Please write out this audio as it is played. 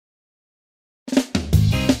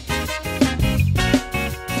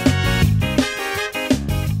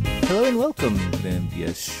welcome to the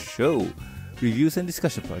MBS Show Reviews and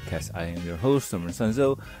Discussion Podcast. I am your host,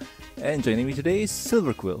 Sanzo, and joining me today is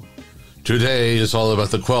Silver Quill. Today is all about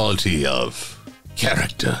the quality of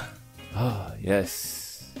character. Ah,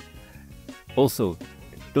 yes. Also,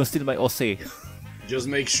 don't steal my Ose. Just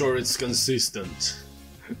make sure it's consistent.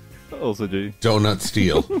 Also joining. Donut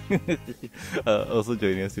steal. Also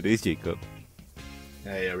joining us today is Jacob.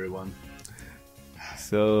 Hey everyone.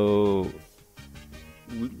 So,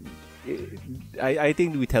 I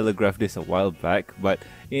think we telegraphed this a while back, but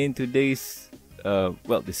in today's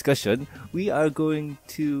discussion, we are going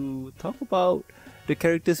to talk about the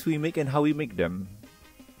characters we make and how we make them.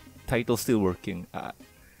 Title still working.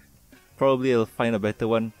 Probably I'll find a better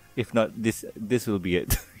one. If not, this will be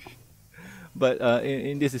it. But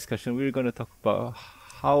in this discussion, we're going to talk about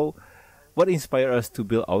what inspired us to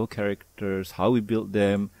build our characters, how we built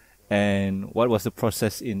them, and what was the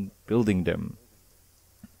process in building them.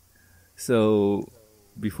 So,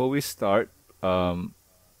 before we start,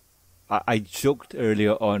 I joked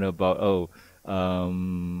earlier on about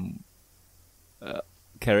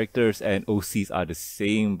characters and OCs are the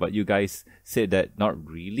same, but you guys said that not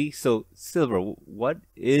really. So, Silver, what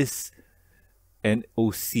is an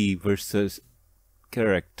OC versus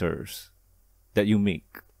characters that you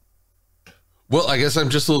make? Well, I guess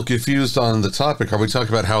I'm just a little confused on the topic. Are we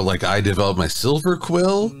talking about how, I developed my Silver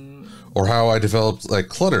Quill? Or how I developed,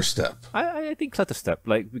 Clutterstep? I think Clutterstep,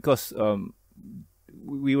 because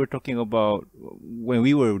we were talking about, when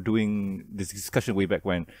we were doing this discussion way back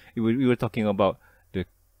when, we were talking about the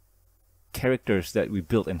characters that we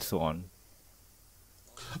built and so on.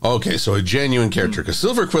 Okay, so a genuine character, because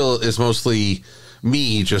Silver Quill is mostly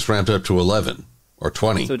me just ramped up to 11 or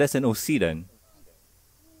 20. So that's an OC then?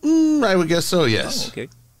 I would guess so, yes. Oh, okay.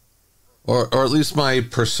 Or at least my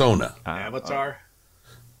persona. Avatar?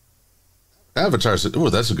 Avatar's,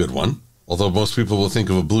 that's a good one. Although most people will think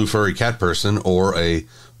of a blue furry cat person or a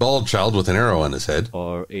bald child with an arrow on his head.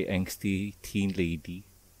 Or a angsty teen lady.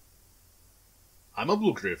 I'm a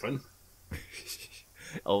blue griffin.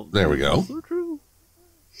 Oh, there we go. So true.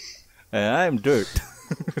 And I'm dirt.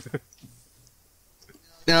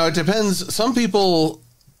 Now, it depends. Some people,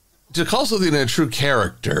 to call something a true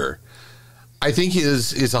character, I think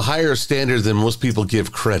is a higher standard than most people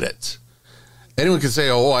give credit. Anyone can say,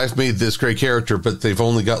 oh, I've made this great character, but they've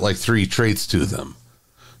only got 3 traits to them.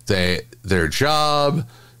 Their job,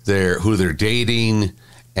 who they're dating,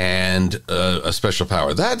 and a special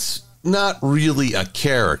power. That's not really a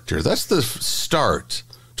character. That's the start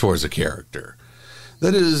towards a character.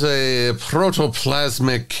 That is a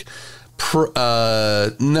protoplasmic,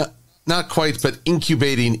 not quite, but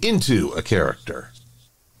incubating into a character.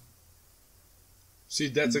 See,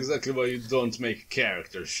 that's exactly why you don't make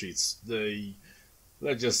character sheets.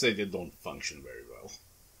 Let's just say they don't function very well.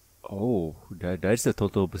 Oh, that's the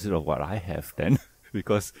total opposite of what I have then.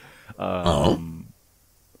 Because, for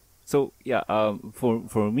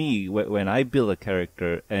me, when I build a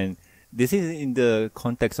character, and this is in the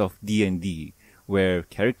context of D&D, where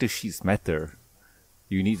character sheets matter.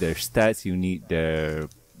 You need their stats, you need their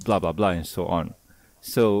blah, blah, blah, and so on.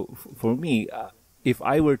 So, for me, if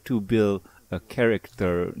I were to build a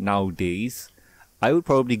character nowadays, I would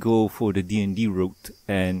probably go for the D&D route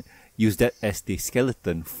and use that as the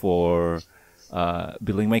skeleton for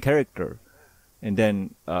building my character. And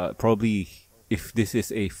then probably if this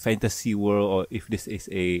is a fantasy world or if this is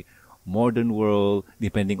a modern world,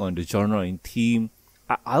 depending on the genre and theme,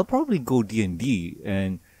 I'll probably go D&D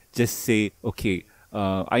and just say, okay,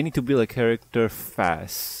 I need to build a character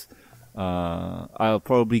fast. I'll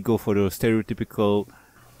probably go for the stereotypical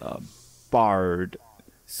bard.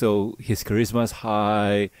 So his charisma is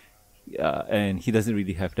high, and he doesn't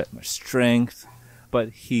really have that much strength, but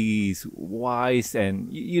he's wise and,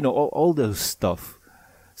 all those stuff.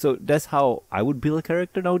 So that's how I would build a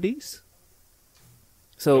character nowadays.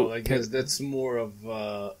 So well, I guess that's more of...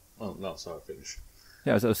 finish.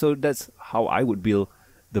 Yeah, so that's how I would build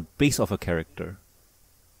the base of a character.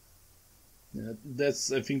 Yeah,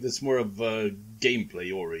 I think that's more of a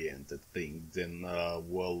gameplay-oriented thing than,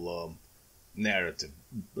 narrative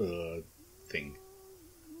thing.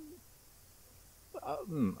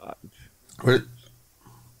 Go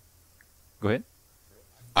ahead.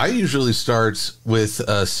 I usually start with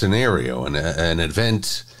a scenario and an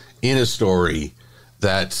event in a story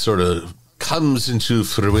that sort of comes into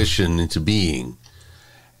fruition, into being.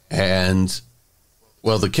 And,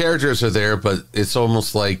 the characters are there, but it's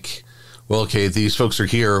almost like, okay, these folks are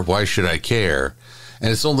here, why should I care? And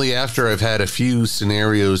it's only after I've had a few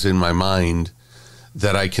scenarios in my mind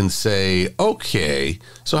that I can say, okay,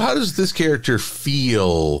 so how does this character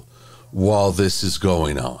feel while this is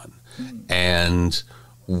going on? and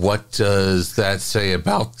what does that say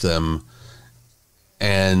about them?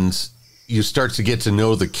 And you start to get to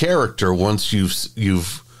know the character once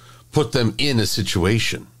you've put them in a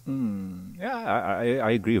situation. Yeah,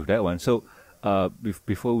 I agree with that one. So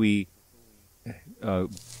before we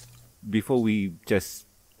just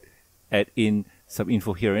add in some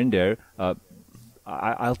info here and there,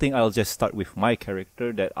 I think I'll just start with my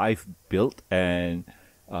character that I've built and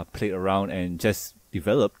played around and just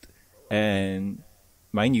developed. And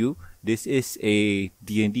mind you, this is a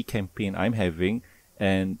D&D campaign I'm having,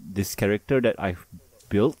 and this character that I've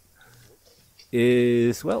built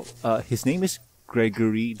is, well, his name is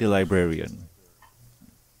Gregory the Librarian.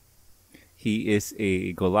 He is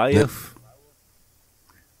a Goliath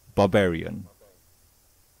barbarian.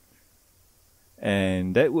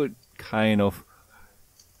 And that would kind of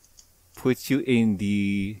put you in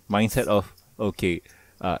the mindset of, okay,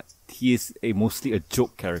 he is mostly a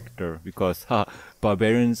joke character because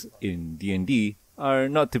barbarians in D&D are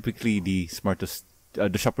not typically the smartest,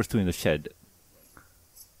 the sharpest tool in the shed.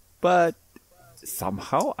 But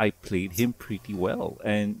somehow I played him pretty well.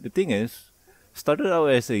 And the thing is, started out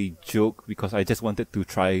as a joke because I just wanted to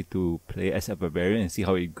try to play as a barbarian and see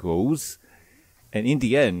how it goes. And in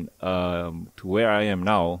the end, to where I am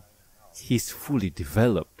now, he's fully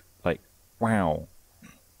developed. Like, wow.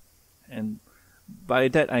 And by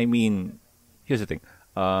that I mean, here's the thing.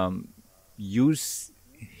 Use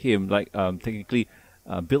him, like, technically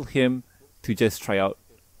build him to just try out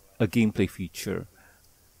a gameplay feature.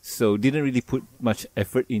 So didn't really put much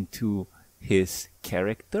effort into his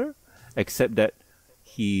character, except that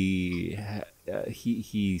he's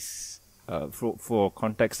for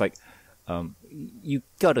context, like you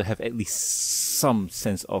gotta have at least some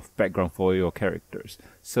sense of background for your characters.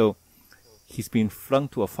 So he's been flung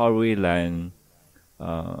to a faraway land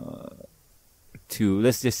to,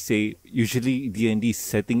 let's just say, usually D&D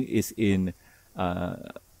setting is in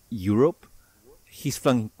Europe. He's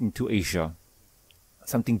flung into Asia,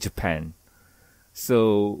 something Japan.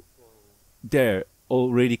 So there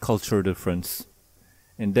already cultural difference,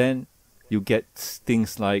 and then you get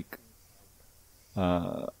things like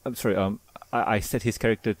I set his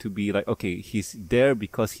character to be like, okay, he's there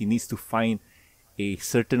because he needs to find a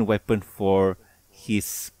certain weapon for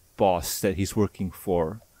his boss that he's working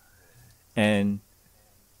for, and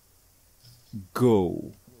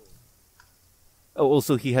go.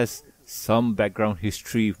 Also, he has some background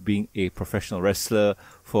history of being a professional wrestler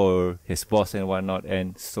for his boss and whatnot,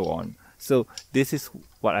 and so on. So this is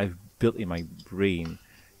what I've built in my brain,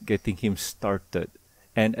 getting him started.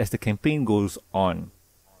 And as the campaign goes on,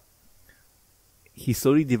 he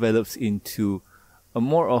slowly develops into a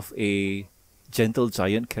more of a gentle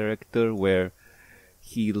giant character where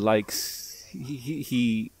he likes,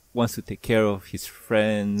 he wants to take care of his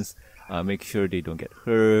friends, make sure they don't get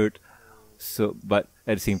hurt. So, but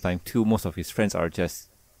at the same time too, most of his friends are just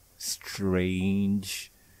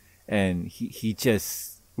strange, and he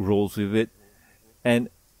just rolls with it. And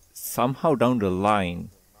somehow down the line,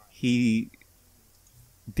 he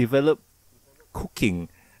developed cooking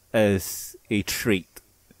as a trait,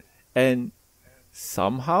 and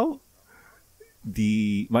somehow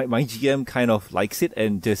my GM kind of likes it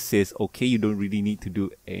and just says, okay, you don't really need to do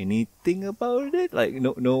anything about it, like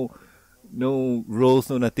no roles,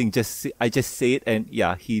 no nothing, I just say it, and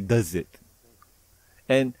yeah, he does it.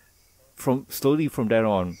 And slowly from there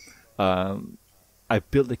on, I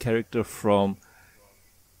built the character from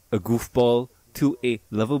a goofball to a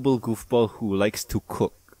lovable goofball who likes to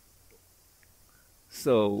cook.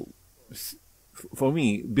 So for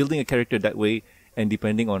me, building a character that way, and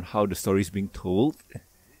depending on how the story is being told,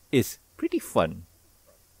 is pretty fun.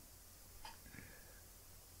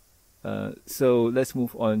 So let's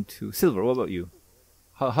move on to Silver. What about you?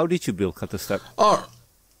 How did you build Clutterstep?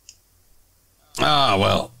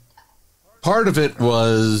 Well, part of it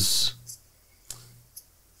was,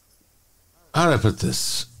 how do I put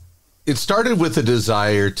this? It started with a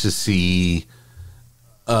desire to see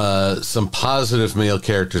some positive male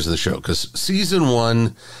characters in the show, because season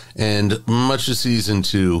 1 and much of season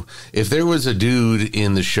 2, if there was a dude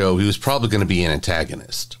in the show, he was probably going to be an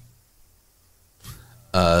antagonist.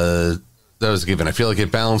 That was a given. I feel like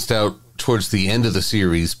it balanced out towards the end of the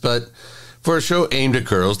series, but for a show aimed at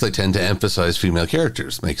girls, they tend to emphasize female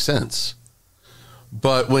characters. Makes sense.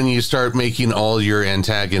 But when you start making all your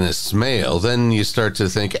antagonists male, then you start to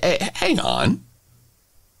think, hey, hang on.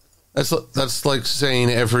 That's like saying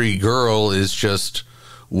every girl is just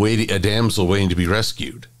a damsel waiting to be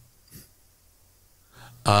rescued.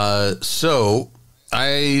 So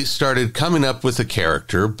I started coming up with a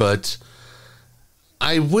character, but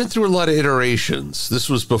I went through a lot of iterations. This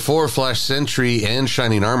was before Flash Sentry and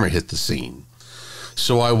Shining Armor hit the scene.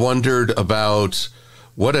 So I wondered about,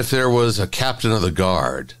 what if there was a captain of the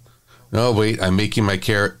guard? No, wait, I'm making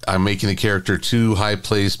the character too high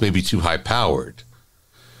placed, maybe too high powered.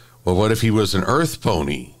 Well, what if he was an Earth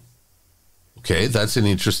pony? Okay, that's an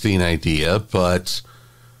interesting idea, but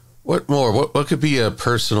what more? What could be a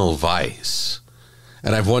personal vice?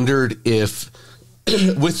 And I've wondered if,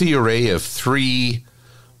 with the array of three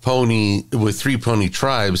pony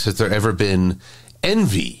tribes, has there ever been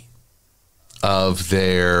envy of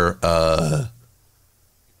their,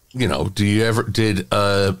 did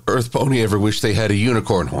Earth pony ever wish they had a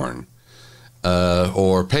unicorn horn,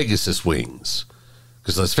 or Pegasus wings?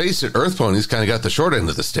 Because let's face it, Earth ponies kind of got the short end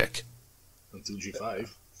of the stick. Until G5.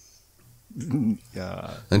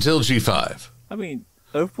 Yeah. Until G5. I mean,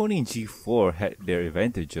 Earth Pony and G4 had their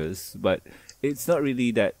advantages, but it's not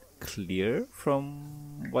really that clear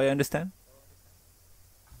from what I understand.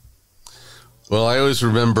 Well, I always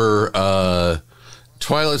remember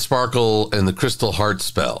Twilight Sparkle and the Crystal Heart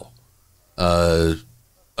Spell, a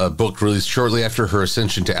book released shortly after her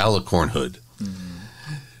ascension to Alicornhood.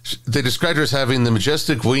 They described her as having the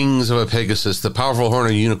majestic wings of a Pegasus, the powerful horn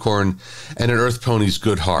of a unicorn, and an Earth pony's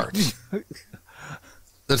good heart.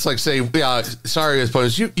 That's like saying, yeah, sorry, Earth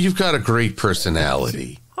ponies, you've got a great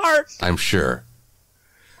personality. Heart! I'm sure.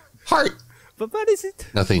 Heart! But is it?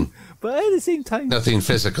 Nothing. But at the same time... Nothing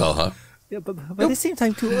physical, huh? Yeah, but at the same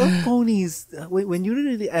time, too, Earth ponies, when you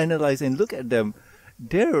really analyze and look at them,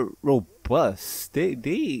 they're robust.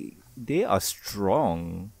 They are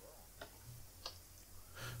strong.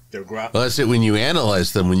 Well, that's it. When you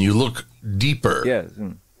analyze them, when you look deeper. Yes.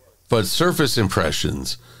 But surface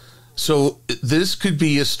impressions. So this could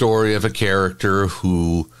be a story of a character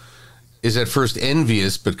who is at first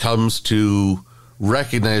envious, but comes to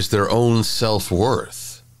recognize their own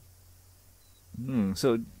self-worth.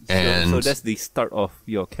 So that's the start of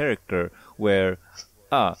your character, where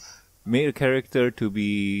made a character to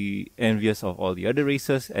be envious of all the other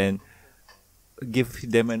races and give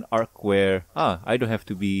them an arc where I don't have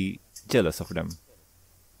to be jealous of them.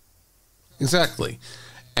 Exactly.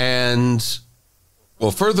 And well,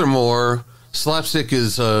 furthermore, slapstick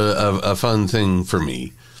is a fun thing for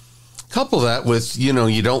me. Couple that with, you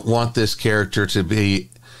don't want this character to be,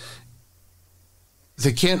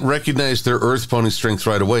 they can't recognize their Earth pony strength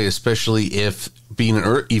right away, especially if being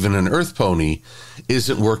even an Earth pony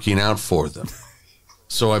isn't working out for them.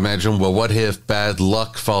 So I imagine, well, what if bad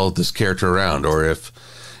luck followed this character around? Or if,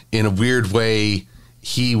 in a weird way,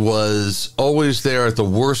 he was always there at the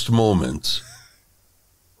worst moment,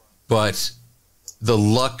 but the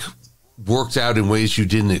luck worked out in ways you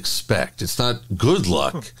didn't expect. It's not good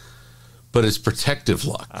luck, but it's protective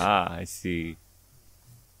luck. I see.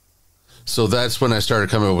 So that's when I started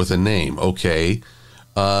coming up with a name. Okay.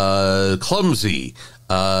 Clumsy,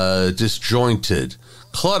 disjointed,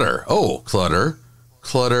 clutter. Oh, clutter.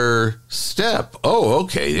 Clutter Step. Oh,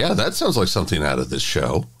 okay. Yeah, that sounds like something out of this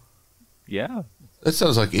show. Yeah. That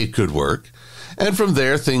sounds like it could work. And from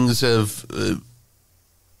there, things have...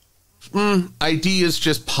 ideas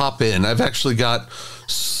just pop in. I've actually got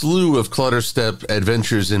slew of Clutter Step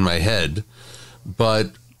adventures in my head.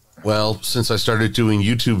 But, well, since I started doing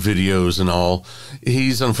YouTube videos and all,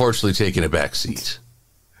 he's unfortunately taken a backseat.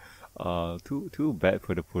 Too bad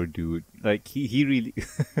for the poor dude. Like, he really...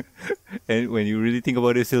 And when you really think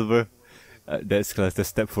about it, Silver, that's Cluster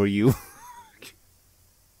Step for you.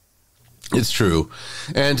 It's true.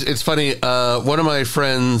 And it's funny, one of my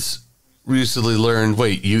friends recently learned,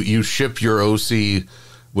 wait, you ship your OC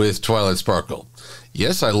with Twilight Sparkle.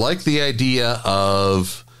 Yes, I like the idea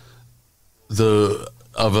of a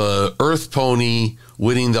Earth pony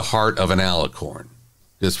winning the heart of an alicorn.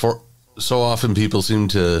 Because so often people seem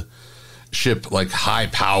to ship like high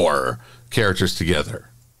power characters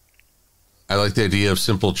together. I like the idea of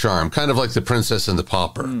simple charm, kind of like the princess and the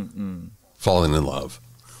pauper falling in love.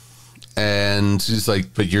 And she's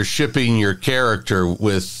like, but you're shipping your character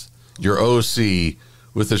with your OC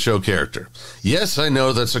with the show character. Yes, I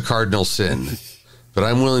know that's a cardinal sin, but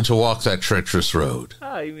I'm willing to walk that treacherous road.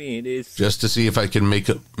 I mean, it's just to see if I can make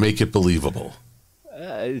it believable.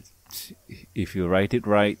 If you write it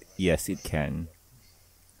right, yes, it can.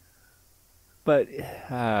 But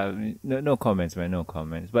no comments, man. No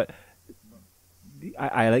comments. But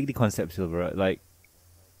I like the concept, Silver. Like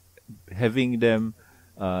having them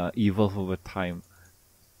evolve over time.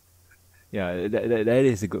 Yeah, that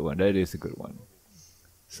is a good one. That is a good one.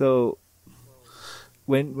 So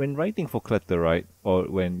when writing for Clutter, right, or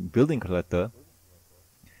when building Clutter,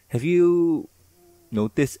 have you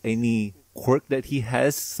noticed any quirk that he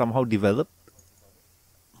has somehow developed?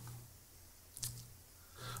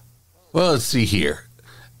 Well, let's see here.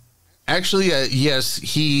 Actually, yes,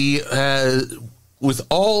 he has, with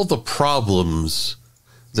all the problems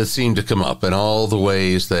that seem to come up and all the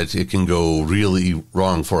ways that it can go really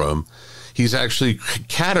wrong for him, he's actually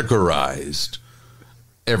categorized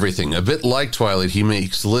everything. A bit like Twilight, he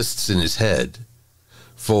makes lists in his head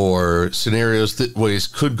for scenarios that ways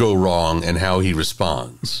could go wrong and how he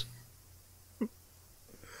responds.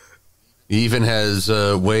 He even has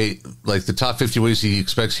like the top 50 ways he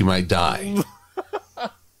expects he might die.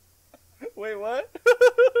 Wait, what?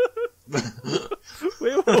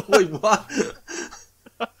 Wait, what?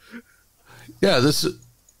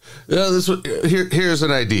 Here's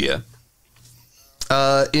an idea.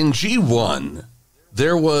 In G1,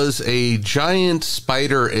 there was a giant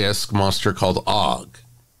spider-esque monster called Og.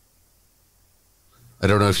 I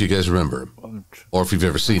don't know if you guys remember him, or if you've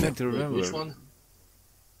ever seen him. Which one?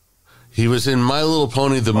 He was in My Little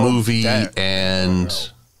Pony, the movie,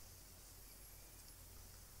 and...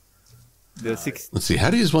 Let's see, how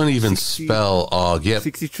does one even spell Og? Yep.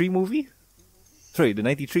 63 movie? Sorry, the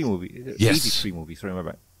 93 movie. Yes. 83 movie, sorry, my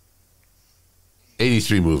bad.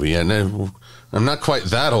 83 movie, and I'm not quite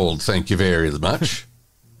that old, thank you very much.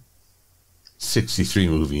 63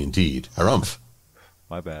 movie, indeed. Harumph.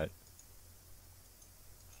 My bad.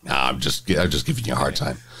 Nah, I'm just giving you a hard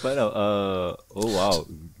time. But no, oh wow,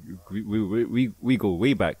 we go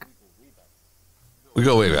way back. We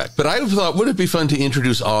go way back. But I thought, would it be fun to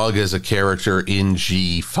introduce Og as a character in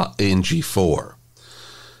G4?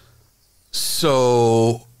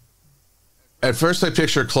 So, at first I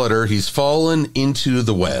picture Clutter. He's fallen into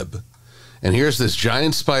the web. And here's this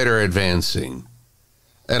giant spider advancing.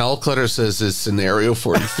 And all Clutter says is scenario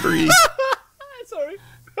 43. Sorry.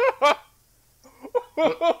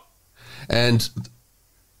 And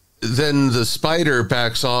then the spider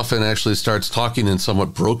backs off and actually starts talking in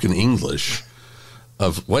somewhat broken English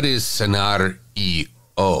of what is scenario.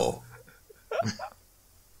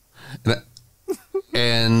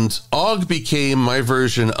 And Og became my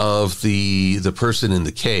version of the person in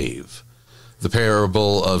the cave, the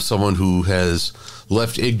parable of someone who has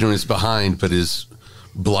left ignorance behind but is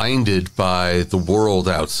blinded by the world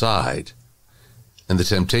outside and the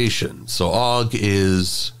temptation. So Og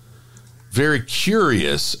is very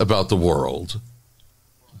curious about the world,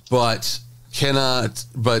 but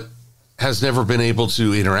has never been able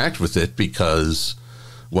to interact with it because,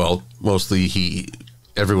 well, mostly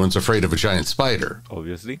everyone's afraid of a giant spider.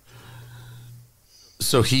 Obviously.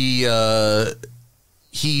 So he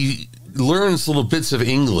learns little bits of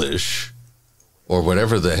English or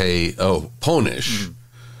whatever Ponish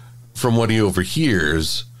from what he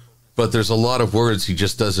overhears, but there's a lot of words he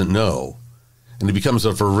just doesn't know. And he becomes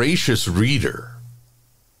a voracious reader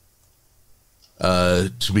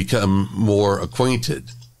to become more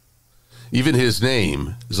acquainted. Even his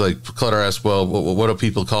name is like, Clutter asks, well, what do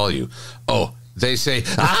people call you? Oh, they say,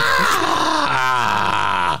 ah!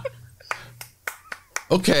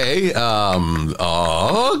 Okay,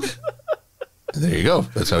 Og. There you go.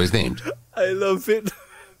 That's how he's named. I love it.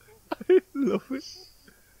 I love it.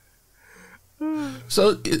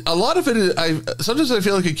 So a lot of it is, sometimes I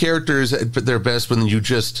feel like a character is at their best when you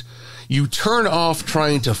turn off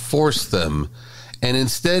trying to force them, and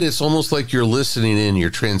instead it's almost like you're listening in,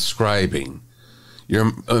 you're transcribing.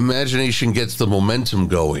 Your imagination gets the momentum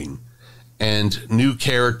going, and new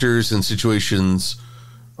characters and situations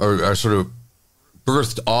are sort of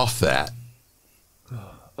birthed off that.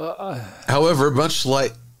 However, much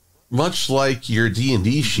like your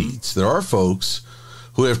D&D sheets, there are folks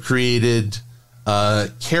who have created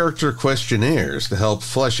character questionnaires to help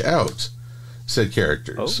flesh out said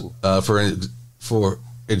characters. For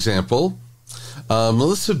example,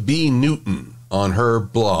 Melissa B. Newton on her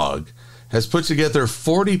blog has put together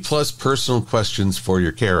 40 plus personal questions for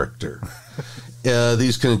your character.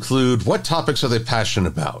 These can include, what topics are they passionate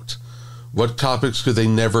about? What topics could they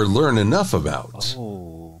never learn enough about?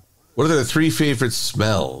 Oh. What are their 3 favorite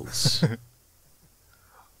smells?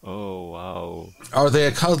 Oh, wow. Are they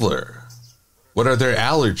a cuddler? What are their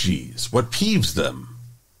allergies? What peeves them?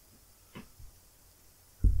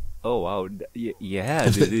 Oh, wow. Yeah,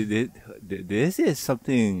 this is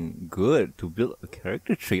something good to build a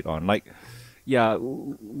character trait on. Like, yeah,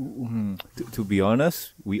 to be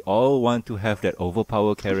honest, we all want to have that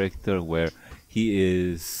overpowered character where he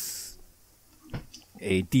is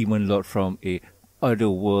a demon lord from a other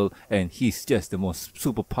world and he's just the most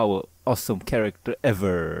superpower, awesome character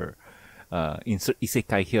ever. Insert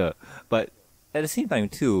isekai here. But at the same time,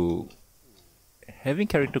 too, having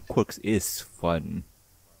character quirks is fun.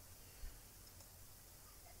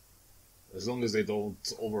 As long as they don't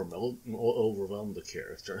overwhelm the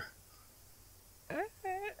character.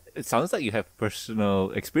 it sounds like you have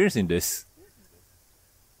personal experience in this.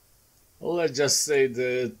 Well, let's just say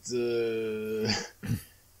that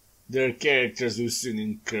there are characters we've seen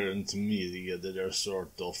in current media that are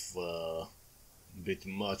sort of a bit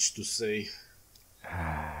much to say.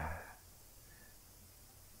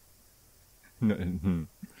 No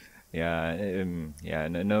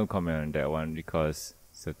comment on that one because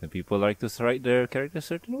certain people like to write their characters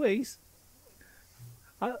certain ways.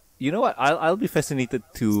 You know what? I'll be fascinated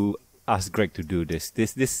to ask Greg to do this.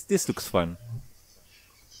 This looks fun.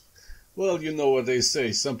 Well, you know what they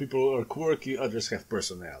say. Some people are quirky, others have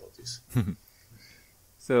personalities.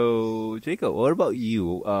 So, Jacob, what about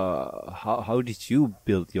you? How did you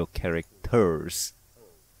build your characters?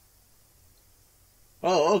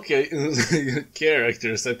 Oh, okay.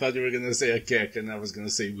 Characters. I thought you were going to say a character, and I was going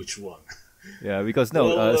to say which one. Yeah, because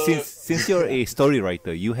since you're a story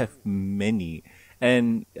writer, you have many,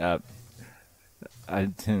 and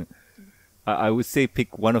I would say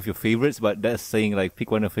pick one of your favorites, but that's saying like pick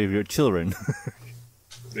one of your favorite children.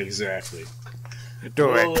 Exactly.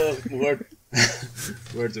 Do it.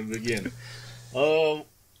 Where to begin?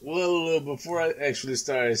 Before I actually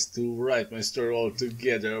started to write my story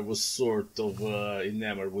altogether, I was sort of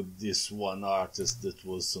enamored with this one artist that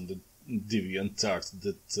was on the DeviantArt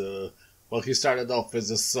that, he started off as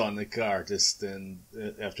a Sonic artist, and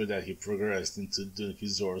after that he progressed into doing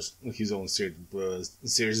his own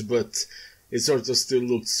series, but it sort of still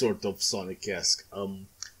looked sort of Sonic-esque.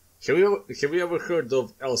 Have you ever heard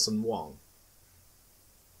of Elson Wong?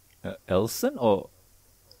 Elson or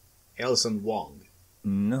Elson Wong?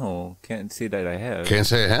 No, can't say that I have. Can't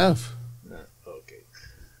say I have. Okay.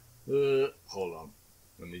 Hold on.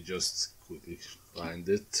 Let me just quickly find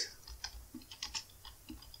it.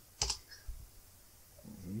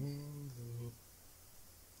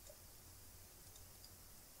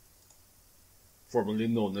 Formerly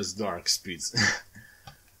known as Dark Speeds.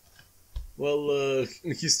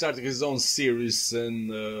 He started his own series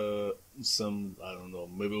and I don't know,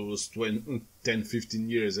 maybe it was 10-15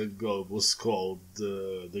 years ago. It was called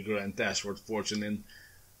the Grant Ashford Fortune, and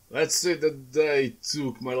let's say that I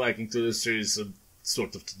took my liking to the series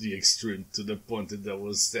sort of to the extreme, to the point that I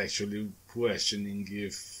was actually questioning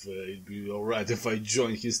if it'd be alright if I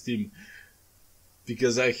joined his team,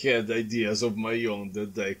 because I had ideas of my own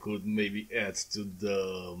that I could maybe add to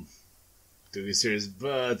the series,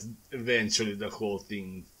 but eventually the whole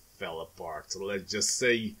thing fell apart. Let's just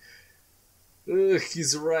say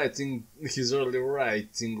his early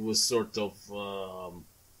writing was sort of,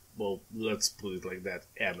 let's put it like that,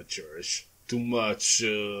 amateurish. Too much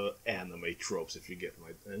anime tropes, if you get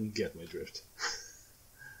my drift.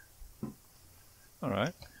 All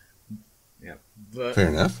right. Yeah, but Fair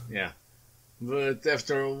enough. yeah. But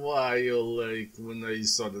after a while, like when I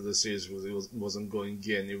saw that the series wasn't going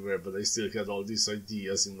anywhere, but I still had all these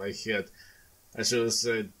ideas in my head, I should have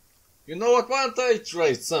said, you know what? Why don't I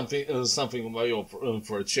try something on my own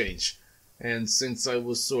for a change? And since I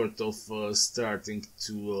was sort of starting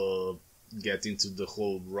to get into the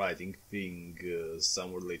whole writing thing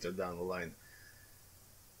somewhere later down the line,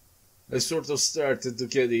 I sort of started to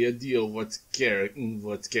get the idea of what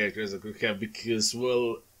characters I could have, because,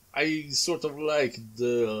 I sort of like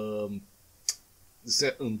the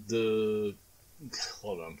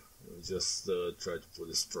hold on, just try to put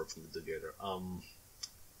this properly together.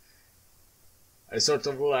 I sort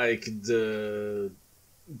of like the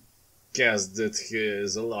cast that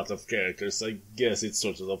has a lot of characters. I guess it's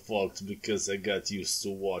sort of a fault because I got used to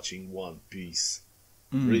watching One Piece,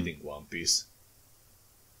 reading One Piece,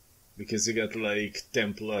 because you got like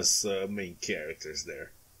 10 plus main characters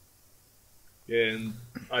there. And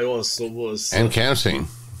I also was... And counting.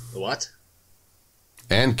 What?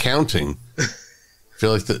 And counting. I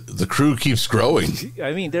feel like the crew keeps growing.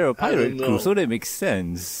 I mean, they're a pirate crew, so that makes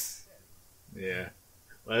sense. Yeah.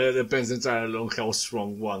 Well, it depends entirely on how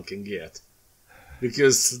strong one can get.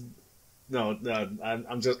 Because... No, I'm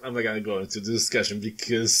not gonna go into the discussion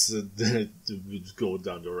because we'd go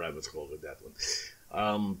down the rabbit hole with that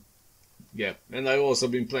one. Yeah, and I've also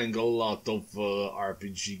been playing a lot of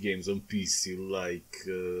RPG games on PC, like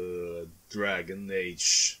Dragon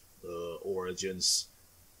Age Origins,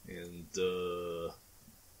 and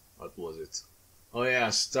what was it? Oh yeah,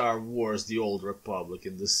 Star Wars: The Old Republic,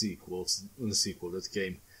 and the sequel that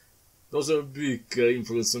came. Those are a big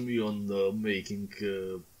influence on me on making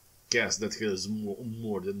cast that has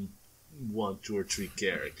more than 1, 2, or 3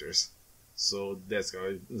 characters. So that's how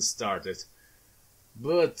I started.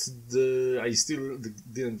 But I still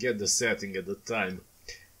didn't get the setting at the time.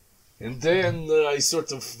 And then I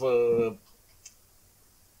sort of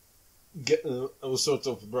I was sort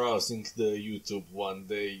of browsing the YouTube one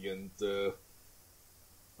day, and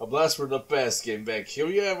a blast from the past came back. Have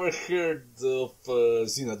you ever heard of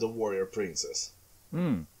Xena the Warrior Princess?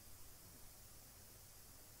 I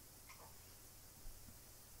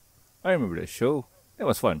remember that show. That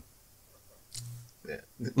was fun. Yeah.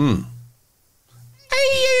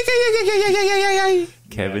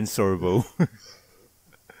 Kevin Sorbo.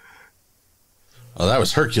 Oh, that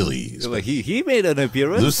was Hercules. Like he made an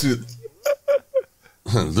appearance.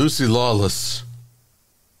 Lucy Lawless.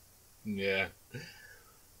 Yeah.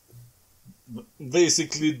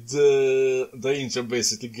 Basically, the intro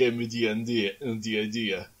basically gave me the idea. And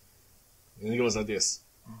it goes like this.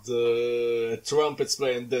 The trumpets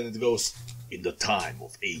play, and then it goes, "In the time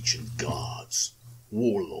of ancient gods,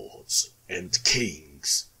 warlords, and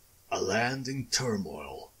kings, a land in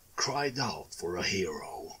turmoil cried out for a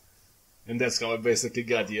hero." And that's how I basically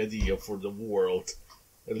got the idea for the world,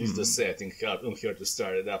 at least the setting, how to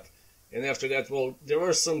start it up. And after that, well, there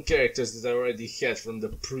were some characters that I already had from the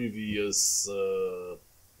previous, when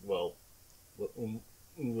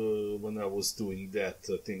I was doing that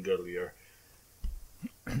thing earlier.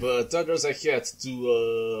 But others I had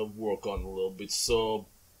to work on a little bit. So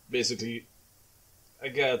basically, I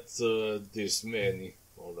got this many.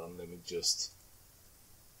 Hold on, let me just.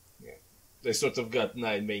 Yeah, they sort of got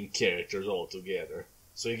 9 main characters all together.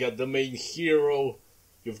 So you got the main hero.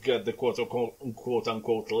 You've got the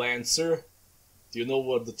quote-unquote Lancer. Do you know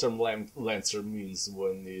what the term Lancer means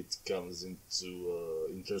when it comes into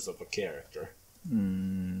in terms of a character?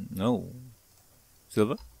 No.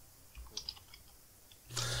 Silva?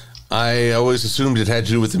 I always assumed it had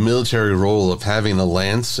to do with the military role of having a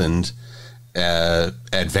lance and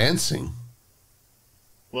advancing.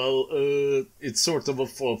 Well, it's sort of a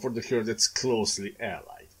fall for the hero that's closely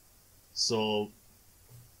allied. So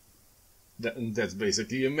that's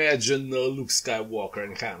basically, imagine Luke Skywalker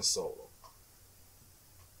and Han Solo.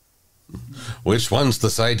 Which one's the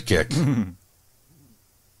sidekick?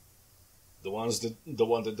 The one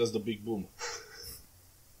that does the big boom.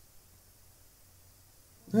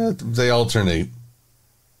 They alternate.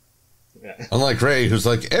 Yeah. Unlike Ray, who's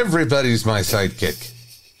like, everybody's my sidekick.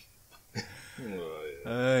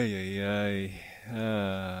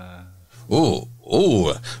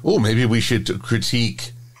 Oh, maybe we should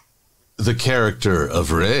critique the character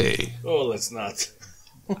of Ray. Oh, let's not.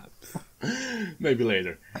 Maybe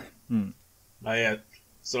later.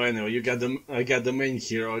 So anyway, I got the main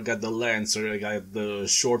hero, I got the Lancer, I got the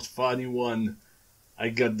short funny one, I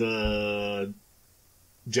got the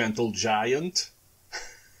gentle giant.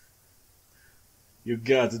 You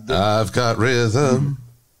got the I've got rhythm.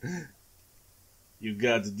 You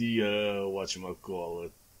got the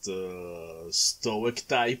whatchamacallit, stoic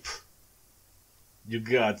type. You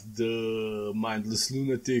got the mindless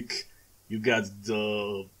lunatic. You got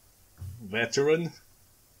the veteran.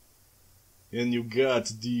 And you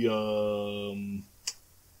got the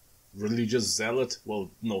religious zealot.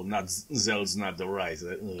 Well, no, not zealot's not the right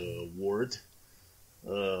word.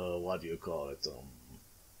 What do you call it?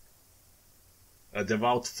 A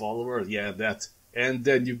devout follower. Yeah, that. And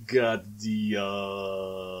then you got the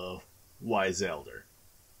wise elder.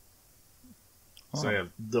 So yeah,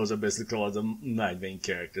 those are basically all the 9 main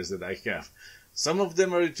characters that I have. Some of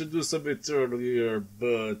them are introduced a bit earlier,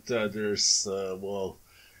 but others, well,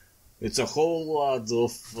 it's a whole lot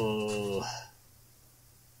of.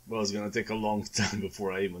 Well, it's gonna take a long time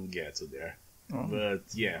before I even get to there. But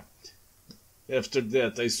yeah, after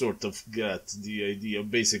that, I sort of got the idea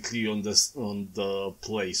basically on the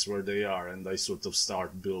place where they are, and I sort of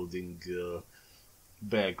start building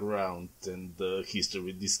background and history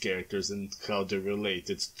with these characters and how they're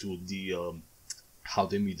related to the how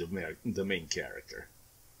they meet the main character.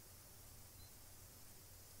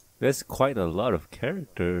 There's quite a lot of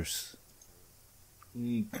characters.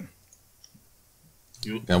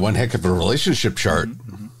 Got one heck of a relationship chart.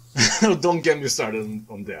 Don't get me started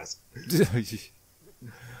on that.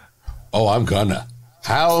 Oh, I'm gonna.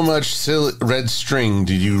 How much red string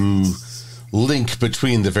did you link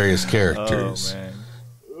between the various characters? Oh,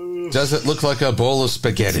 man. Does it look like a bowl of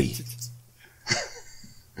spaghetti?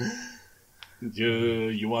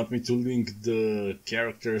 You want me to link the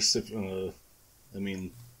characters? I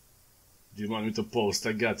mean, do you want me to post?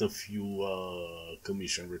 I got a few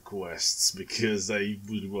commission requests because I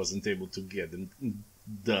really wasn't able to get them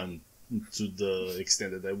done to the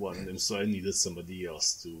extent that I wanted them, so I needed somebody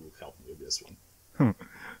else to help me with this one.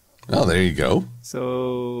 Oh, there you go.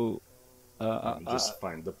 So, Let me just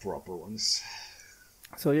find the proper ones.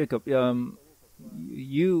 So Jakob,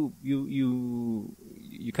 you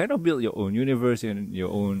kind of build your own universe and your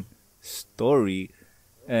own story,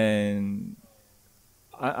 and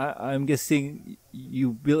I'm guessing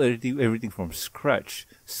you build everything from scratch.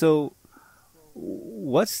 So,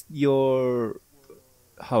 what's your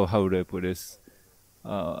how do I put this?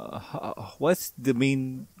 What's the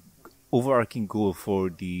main overarching goal for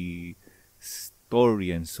the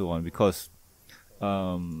story and so on? Because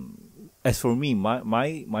as for me,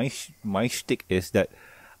 my shtick is that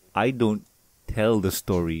I don't tell the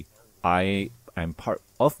story. I'm part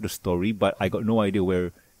of the story, but I got no idea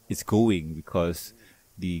where it's going because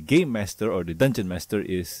the game master or the dungeon master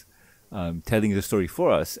is telling the story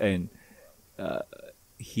for us, and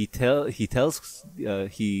he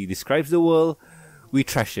describes the world, we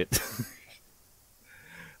trash it.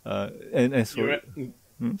 And so,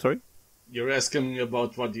 sorry, you're asking me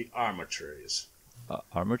about what the armature is.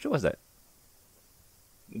 Armature, what's that?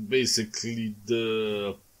 Basically,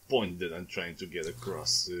 the point that I'm trying to get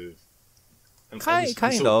across.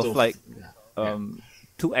 Kind of like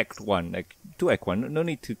 2 Act 1, like 2 Act 1. No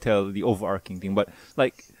need to tell the overarching thing, but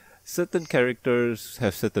like certain characters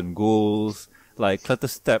have certain goals. Like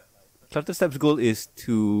Clutterstep's goal is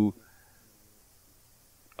to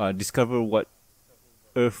discover what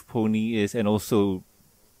Earth Pony is, and also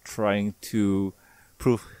trying to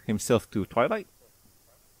prove himself to Twilight.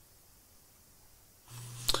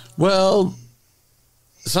 Well,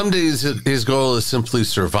 some days his goal is simply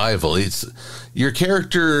survival. It's your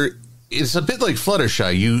character. It's a bit like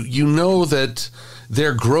Fluttershy. You know that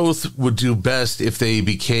their growth would do best if they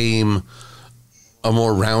became a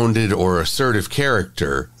more rounded or assertive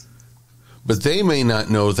character, but they may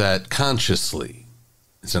not know that consciously.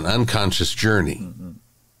 It's an unconscious journey. Mm-hmm.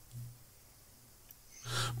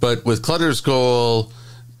 But with Clutter's goal,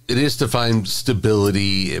 it is to find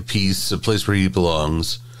stability, a peace, a place where he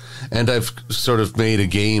belongs. And I've sort of made a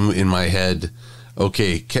game in my head.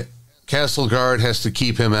 Okay, Castle Guard has to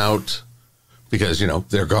keep him out because,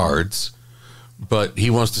 they're guards. But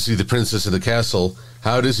he wants to see the princess of the castle.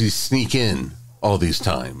 How does he sneak in all these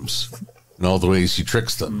times? And all the ways he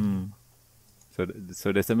tricks them. So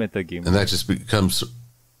there's a meta game. And that just becomes...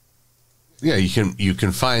 Yeah, you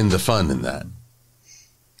can find the fun in that.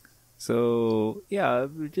 So, yeah,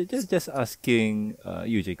 just asking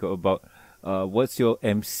you, Jacob, about what's your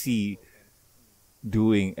MC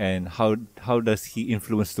doing, and how does he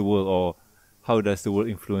influence the world, or how does the world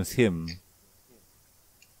influence him?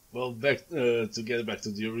 Well, to get back to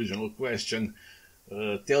the original question,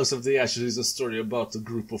 Tales of the Ashes is a story about a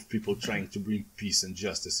group of people trying to bring peace and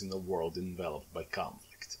justice in a world enveloped by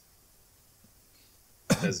conflict.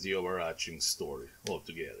 That's the overarching story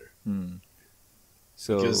altogether.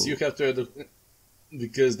 So, because you have to,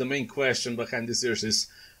 because the main question behind this series is,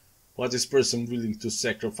 what is person willing to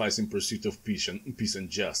sacrifice in pursuit of peace and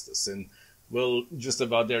justice? And well, just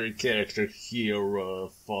about every character here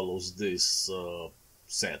follows this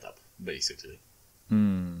setup, basically.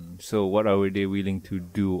 So what are they willing to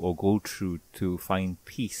do or go through to find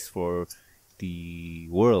peace for the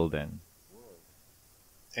world then?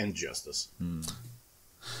 And justice.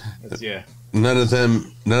 But yeah. None of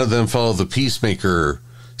them follow the peacemaker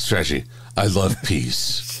strategy. I love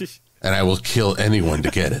peace. And I will kill anyone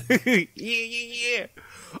to get it. Yeah.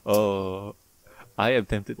 Oh, I am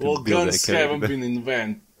tempted to build guns that character.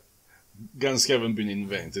 Guns haven't been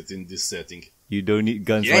invented in this setting. You don't need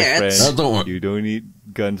guns, my friend. No, don't worry. You don't need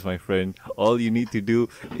guns, my friend. All you need to do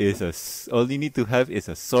is all you need to have is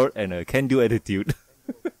a sword and a can-do attitude.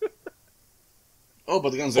 Oh,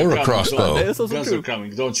 but guns are or coming. a crossbow. Guns are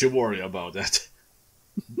coming. Don't you worry about that.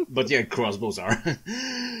 But yeah, crossbows are.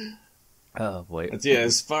 Oh boy. But yeah,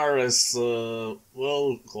 as far as well,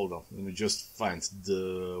 hold on. Let me just find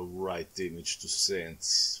the right image to send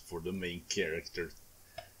for the main character.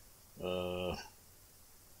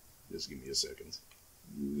 Just give me a second.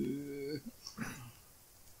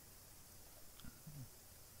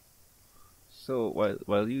 So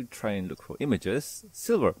while you try and look for images,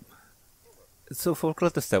 Silver. So for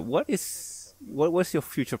Clutterstep, what's your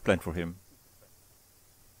future plan for him?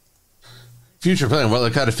 Future plan? Well, I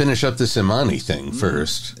got to finish up this Imani thing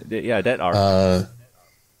first. Yeah, that arc.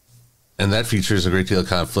 And that features a great deal of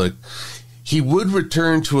conflict. He would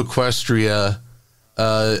return to Equestria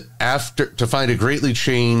to find it greatly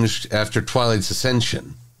changed after Twilight's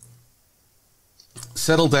ascension.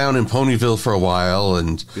 Settle down in Ponyville for a while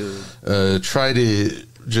and try to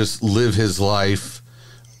just live his life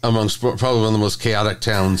amongst probably one of the most chaotic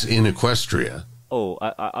towns in Equestria. Oh,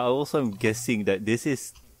 I also am guessing that this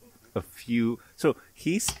is a few... So,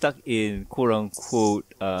 he's stuck in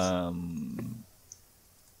quote-unquote...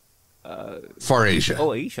 Far Asia.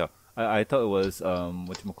 Oh, Asia. I thought it was,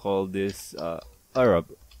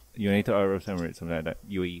 Arab. United Arab Emirates, something like that.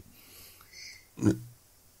 UAE.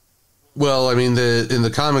 Well, I mean, in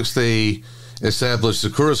the comics, they established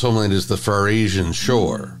Sakura's homeland is the Far Asian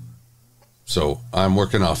shore. So I'm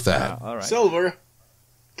working off that. All right. Silver,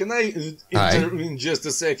 can I intervene just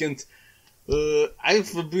a second?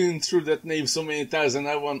 I've been through that name so many times, and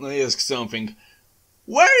I want to ask something.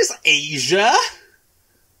 Where is Asia?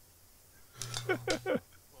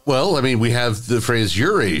 Well, I mean, we have the phrase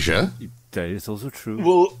Eurasia. That is also true.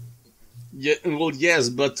 Well, yeah, well, yes,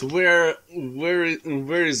 but where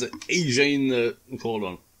is Asia in the? Hold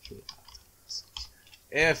on.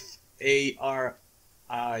 Farisi.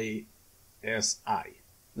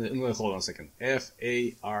 No, hold on a second.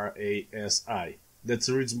 Farasi. That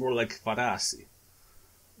reads more like Farasi.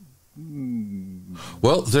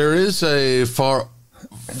 Well, there is a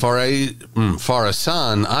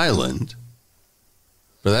Farasan island,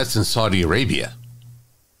 but that's in Saudi Arabia.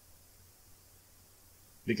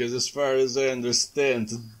 Because as far as I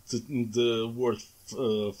understand, the word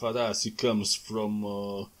Farasi comes from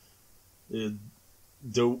it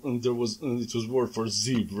was word for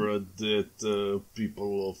zebra that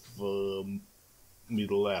people of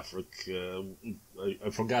Middle Africa, I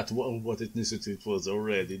forgot what ethnicity it was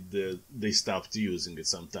already, they stopped using it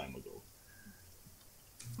some time ago.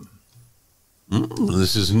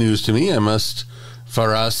 This is news to me. I must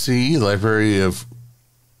Farasi, Library of.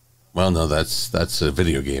 Well, no, that's a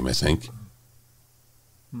video game, I think.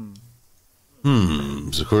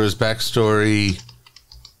 Sakura's backstory.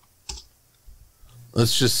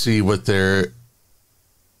 Let's just see what their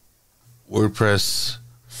WordPress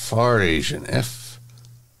Far Asian F.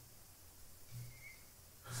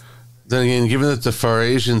 Then again, given that the Far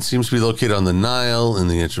Asian seems to be located on the Nile in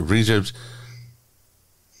the edge of Egypt,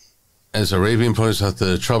 as Arabian points out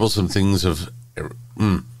the troublesome things of.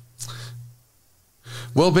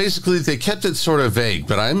 Well, basically, they kept it sort of vague,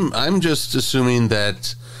 but I'm just assuming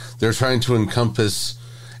that they're trying to encompass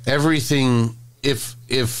everything. If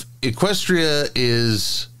Equestria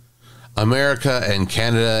is America and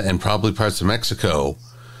Canada and probably parts of Mexico,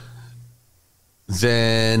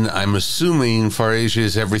 then I'm assuming Far Asia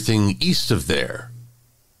is everything east of there.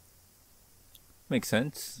 Makes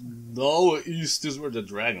sense. No, east is where the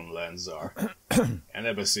Dragonlands are. And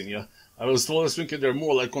Abyssinia. I was always thinking they're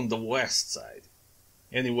more like on the west side.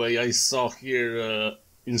 Anyway, I saw here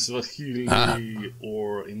in Swahili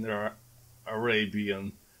or in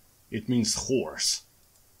Arabian, it means horse.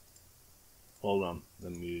 Hold on,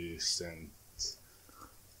 let me send.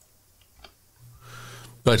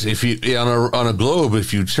 But if you on a globe,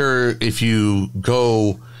 if you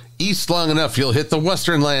go east long enough, you'll hit the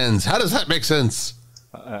western lands. How does that make sense?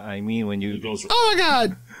 I mean, when you oh my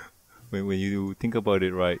god, when you think about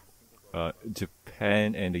it, right?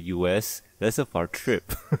 Japan and the U.S. That's a far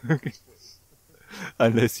trip,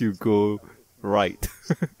 unless you go right.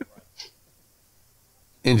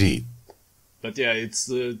 Indeed. But yeah,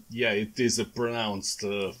 it is a pronounced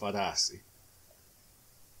Farasi.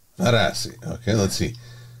 Farasi. Okay, let's see.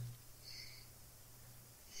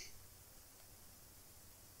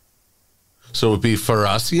 So it would be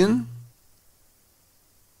Farasian?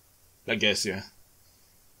 I guess, yeah.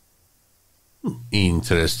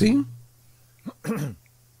 Interesting.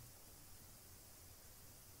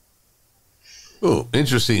 Oh,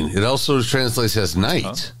 interesting. It also translates as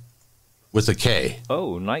night with a K.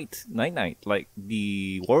 Oh, night, like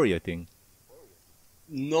the warrior thing.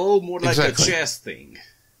 No, more like Exactly. a chess thing.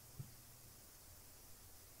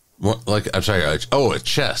 What, like, I'm sorry. A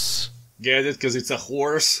chess. Get it? Because it's a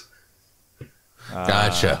horse.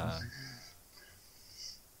 Gotcha.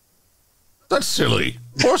 That's silly.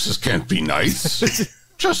 Horses can't be nice.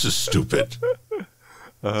 Just as stupid.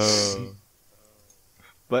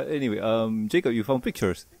 But anyway, Jacob, you found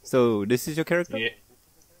pictures. So this is your character?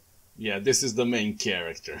 Yeah, this is the main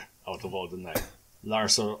character out of all the nine.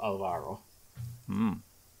 Lars Alvaro. I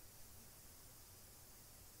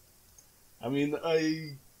mean,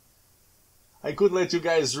 I could let you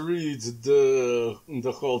guys read the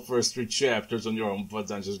whole first 3 chapters on your own,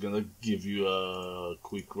 but I'm just gonna give you a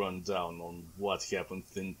quick rundown on what happened.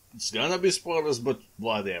 It's gonna be spoilers, but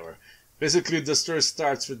whatever. Basically, the story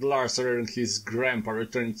starts with Lars and his grandpa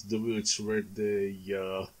returning to the village where they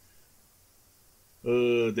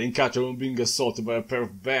encounter him being assaulted by a pair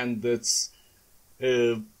of bandits.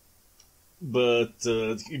 But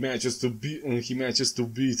he manages to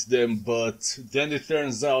beat them. But then it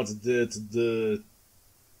turns out that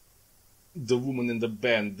the woman and the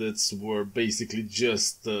bandits were basically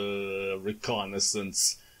just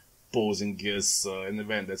reconnaissance, posing as an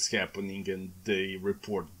event that's happening, and they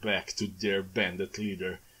report back to their bandit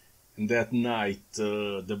leader. And that night,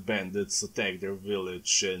 the bandits attack their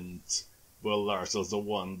village, and well, Lars is the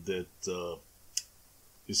one that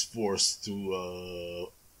is forced to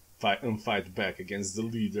fight back against the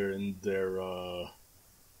leader and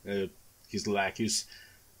his lackeys.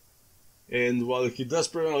 And while he does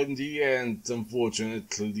prevail in the end,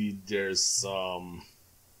 unfortunately, there's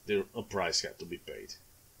a price had to be paid.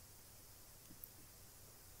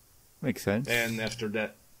 Makes sense. And after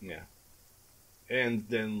that, yeah. And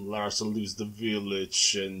then Larsa leaves the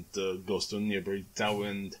village and goes to a neighboring town,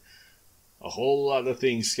 and a whole lot of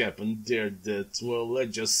things happen there that, well,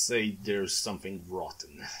 let's just say there's something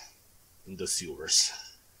rotten in the sewers.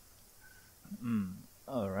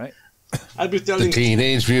 All right. I'll be telling The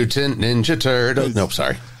Teenage Mutant Ninja Turtle. Nope,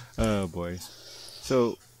 sorry. Oh, boy.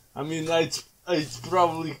 So, I mean, I'd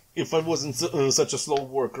probably, if I wasn't such a slow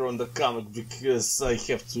worker on the comic, because I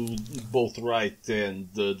have to both write and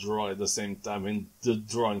draw at the same time, and the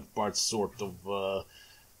drawing part's sort of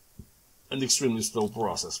an extremely slow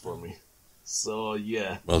process for me. So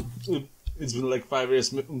yeah, Well, it's been like 5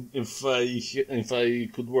 years. If I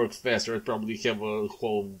could work faster, I'd probably have a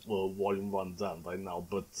whole volume 1 done by now.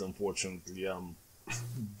 But unfortunately, I'm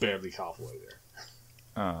barely halfway there.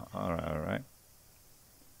 all right.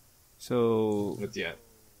 So, But yeah,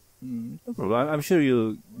 no problem. I'm sure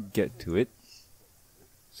you'll get to it.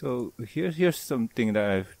 So here's something that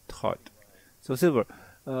I've thought. So Silver,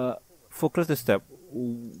 for Cross the Step,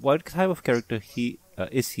 what type of character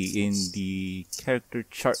is he in the character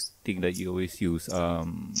chart thing that you always use?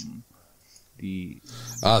 The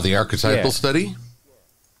archetypal study?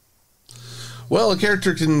 Well, a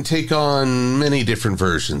character can take on many different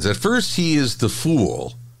versions. At first, he is the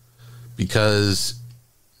fool, because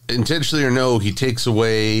intentionally or no, he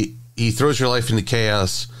throws your life into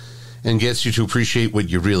chaos and gets you to appreciate what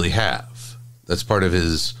you really have. That's part of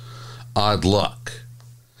his odd luck.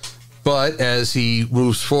 But as he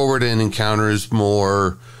moves forward and encounters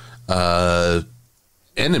more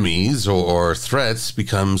enemies or threats,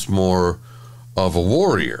 becomes more of a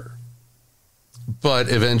warrior. But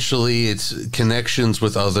eventually its connections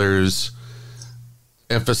with others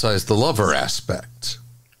emphasize the lover aspect.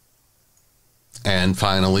 And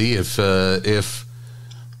finally, if the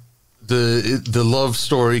love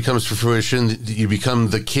story comes to fruition, you become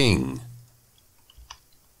the king.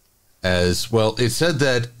 As well, it's said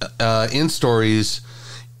that in stories,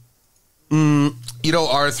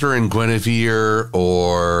 Arthur and Guinevere,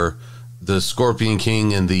 or the Scorpion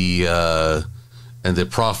King and the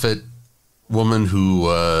prophet woman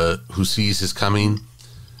who sees his coming.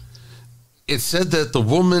 It's said that the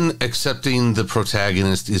woman accepting the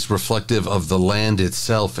protagonist is reflective of the land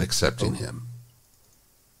itself accepting him.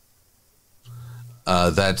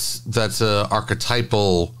 That's a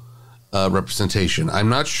archetypal representation. I'm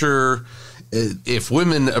not sure if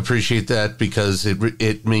women appreciate that, because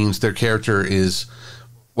it means their character is,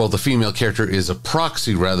 well, the female character is a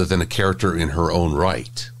proxy rather than a character in her own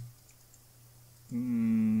right.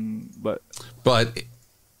 But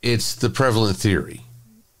it's the prevalent theory.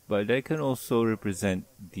 But they can also represent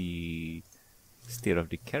the state of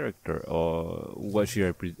the character, or what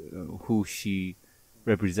who she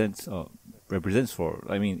represents for.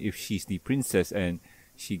 I mean, if she's the princess and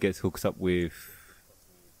she gets hooked up with,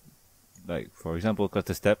 like, for example, Cut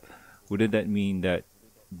the Step, wouldn't that mean that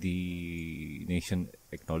the nation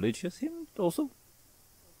acknowledges him also?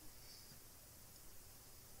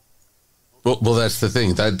 Well, that's the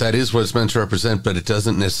thing. That is what it's meant to represent, but it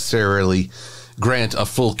doesn't necessarily grant a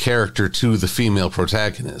full character to the female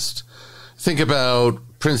protagonist. Think about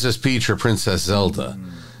Princess Peach or Princess Zelda.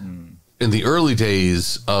 In the early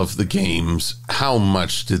days of the games, how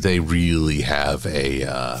much did they really have a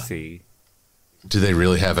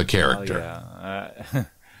character?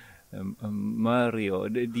 Mario.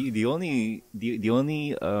 The only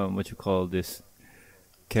what you call this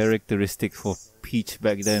characteristic for Peach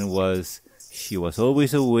back then was she was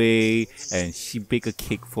always away and she baked a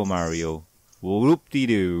cake for Mario.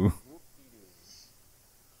 Whoop-de-doo.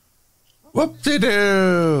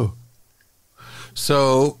 Whoop-de-doo.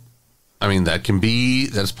 So, I mean,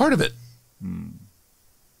 that's part of it.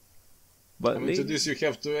 But to this you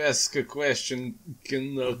have to ask a question: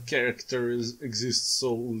 can a character exist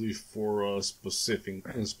solely for a specific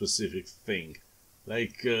thing?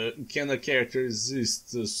 Like, can a character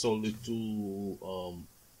exist solely to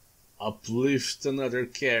uplift another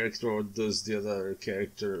character, or does the other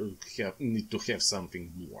character need to have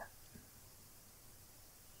something more?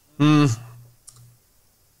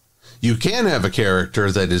 You can have a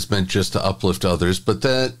character that is meant just to uplift others, but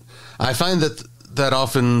that I find that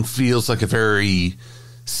often feels like a very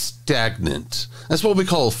stagnant. That's what we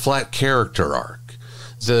call a flat character arc.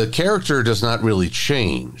 The character does not really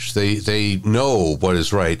change. They know what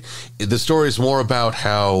is right. The story is more about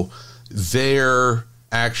how their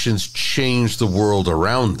actions change the world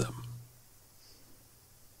around them,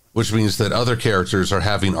 which means that other characters are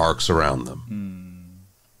having arcs around them.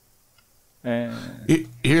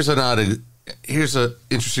 Here's an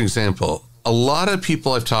interesting example. A lot of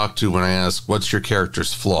people I've talked to, when I ask, what's your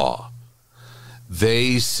character's flaw?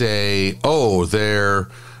 They say, oh,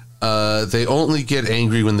 they only get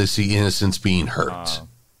angry when they see innocents being hurt.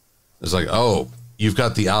 It's like, oh, you've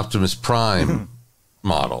got the Optimus Prime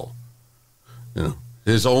model. You know,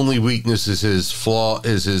 his only weakness is his flaw,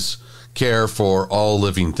 is his care for all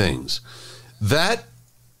living things. That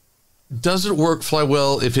doesn't fly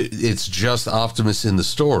well if it's just Optimus in the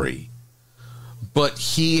story. But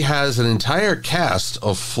he has an entire cast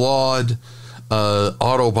of flawed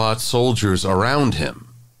Autobot soldiers around him,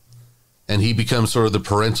 and he becomes sort of the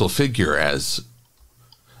parental figure as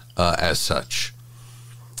such.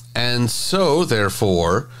 And so,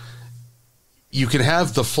 therefore, you can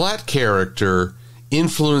have the flat character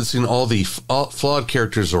influencing all the flawed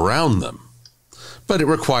characters around them, but it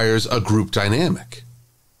requires a group dynamic.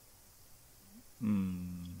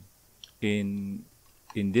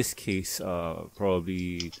 In this case,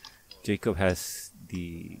 probably Jakob has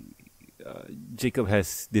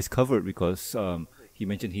discovered, because he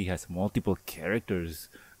mentioned he has multiple characters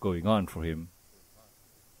going on for him.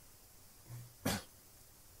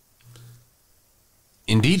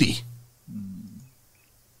 Indeedy.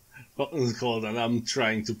 Hold on, I'm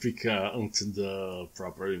trying to pick onto the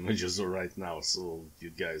proper images right now, so you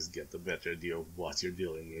guys get a better idea of what you're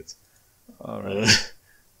dealing with. All right.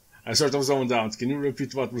 I sort of zoned out. Can you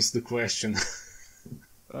repeat what was the question?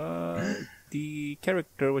 The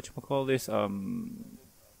character, whatchamacallit,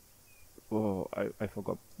 I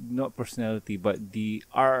forgot. Not personality, but the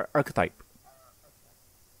archetype.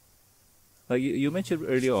 Like you mentioned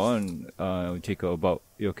earlier on, Jacob, about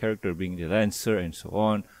your character being the Lancer and so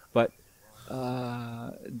on, but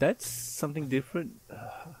that's something different.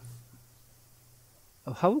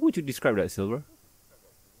 How would you describe that, Silver?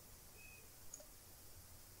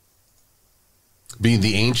 Being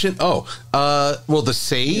the ancient? Well, the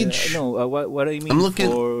sage? No, what I mean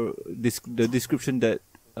for the description that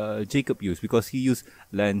Jacob used, because he used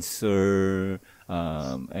Lancer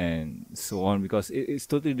and so on, because it's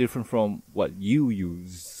totally different from what you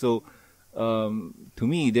use. So, to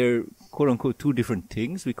me, they're quote-unquote two different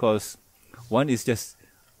things, because one is just,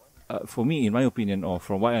 for me, in my opinion, or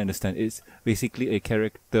from what I understand, it's basically a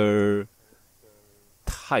character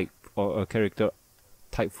type, or a character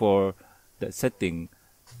type for that setting,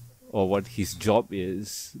 or what his job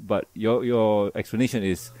is. But your explanation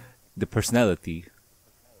is the personality.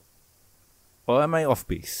 Or am I off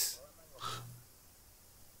base?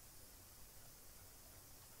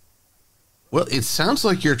 Well, it sounds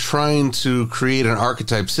like you're trying to create an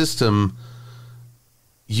archetype system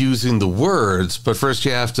using the words, but first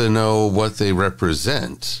you have to know what they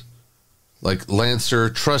represent. Like Lancer,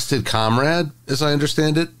 trusted comrade, as I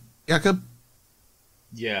understand it, Jakob?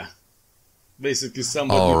 Yeah. Basically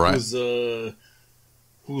somebody right.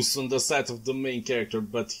 who's on the side of the main character,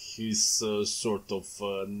 but he's sort of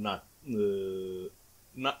not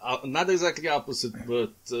exactly opposite,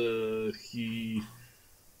 but he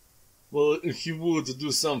would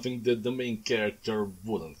do something that the main character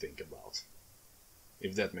wouldn't think about,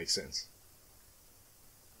 if that makes sense.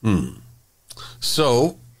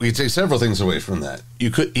 So we take several things away from that.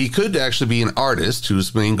 He could actually be an artist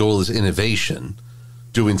whose main goal is innovation,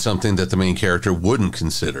 doing something that the main character wouldn't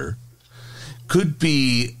consider. Could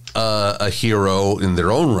be a hero in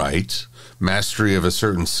their own right, mastery of a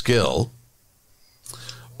certain skill.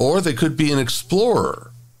 Or they could be an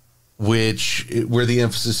explorer, where the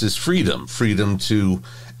emphasis is freedom to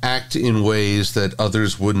act in ways that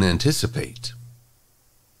others wouldn't anticipate.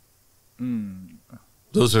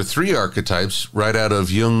 Those are three archetypes right out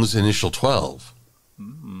of Jung's initial 12.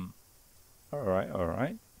 All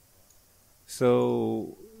right.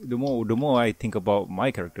 So the more I think about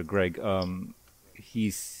my character, Greg,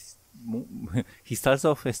 he starts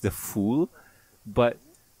off as the fool, but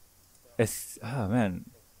as I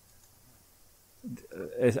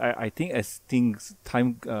think as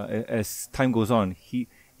time goes on, he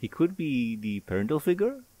could be the parental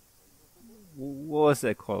figure. What was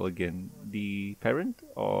that called again? The parent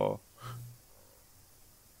or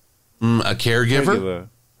a caregiver?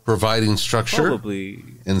 Providing structure, probably,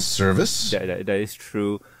 and service. That is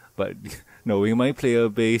true, but knowing my player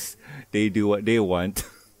base, they do what they want.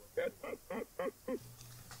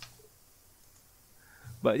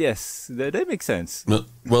 But yes, that makes sense.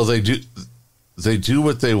 Well, they do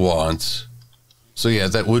what they want. So yeah,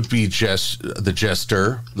 that would be the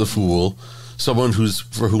jester, the fool, someone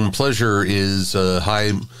for whom pleasure is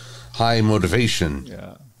high high motivation,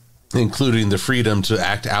 Yeah. including the freedom to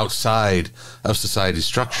act outside of society's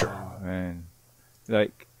structure. Oh, man.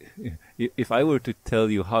 Like, if I were to tell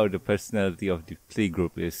you how the personality of the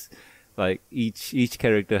playgroup is, like each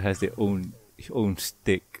character has their own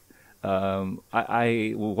stick.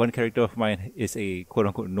 One character of mine is a quote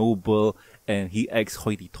unquote noble, and he acts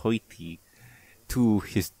hoity-toity to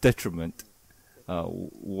his detriment.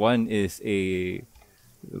 One is a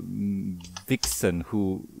vixen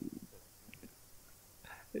who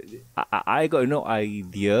I got no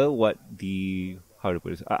idea what the how to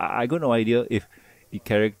put this. I got no idea if the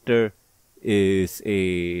character is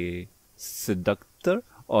a seductor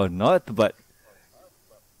or not, but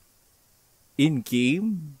in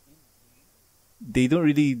game they don't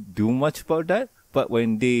really do much about that. But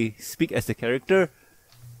when they speak as the character,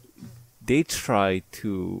 they try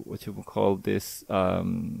to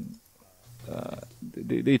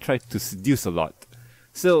they try to seduce a lot.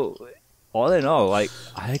 So all in all, like,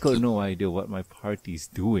 I got no idea what my party is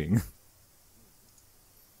doing.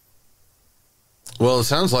 Well, it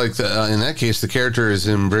sounds like in that case, the character is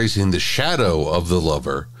embracing the shadow of the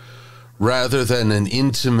lover rather than an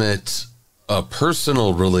intimate,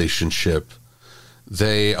 personal relationship.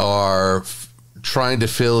 They are trying to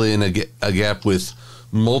fill in a gap with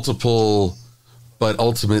multiple but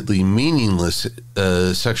ultimately meaningless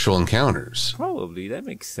sexual encounters. Probably, that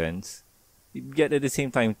makes sense. Yet at the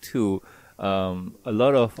same time, too, a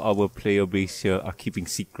lot of our player base here are keeping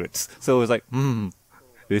secrets. So it's like,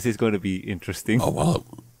 this is going to be interesting. Oh,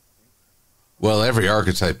 well, every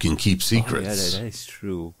archetype can keep secrets. Oh, yeah, that is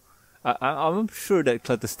true. I'm sure that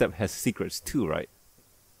Clutterstep has secrets too, right?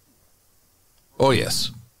 Oh,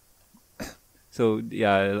 yes. So,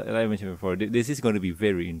 yeah, like I mentioned before, this is going to be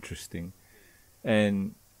very interesting.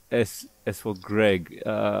 And as for Greg,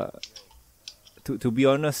 to be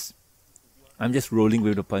honest, I'm just rolling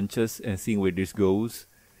with the punches and seeing where this goes.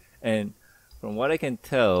 And from what I can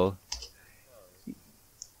tell,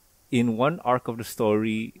 in one arc of the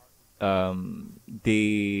story,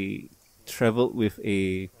 they traveled with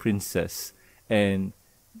a princess and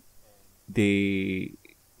they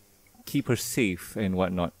keep her safe and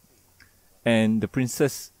whatnot. And the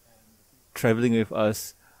princess traveling with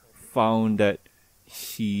us found that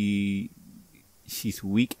she's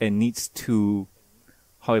weak and needs to,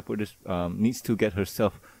 how I put this, needs to get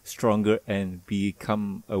herself stronger and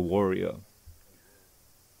become a warrior.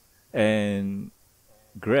 And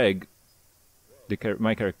Greg,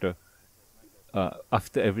 my character,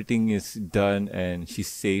 after everything is done and she's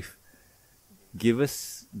safe,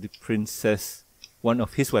 gives the princess one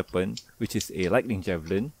of his weapons, which is a lightning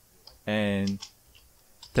javelin, and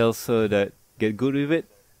tells her that get good with it.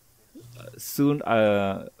 Soon,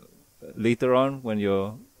 later on, when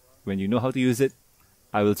you know how to use it,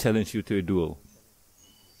 I will challenge you to a duel.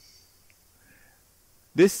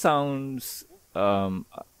 This sounds.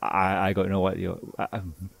 I got no what you.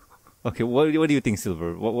 Okay, what do you think,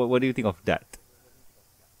 Silver? What do you think of that?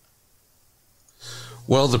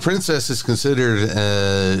 Well, the princess is considered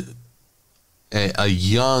a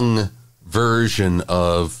young version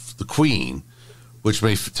of the queen, which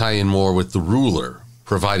may tie in more with the ruler,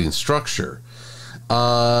 providing structure.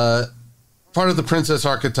 Part of the princess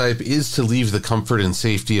archetype is to leave the comfort and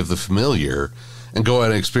safety of the familiar and go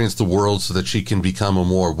out and experience the world so that she can become a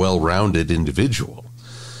more well-rounded individual.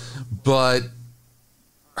 But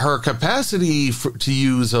her capacity to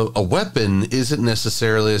use a weapon isn't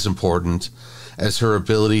necessarily as important as her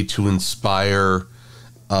ability to inspire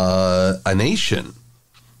a nation.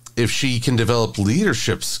 If she can develop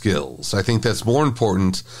leadership skills, I think that's more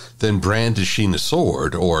important than brandishing a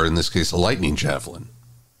sword, or in this case, a lightning javelin.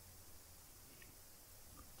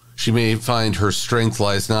 She may find her strength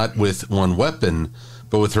lies not with one weapon,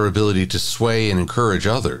 but with her ability to sway and encourage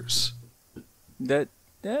others. I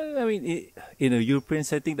mean, in a European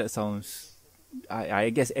setting, that sounds. I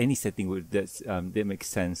guess any setting that makes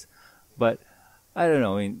sense, but I don't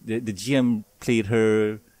know. I mean, the GM played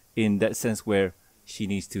her in that sense where she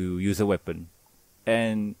needs to use a weapon,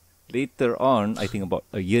 and later on, I think about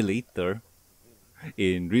a year later,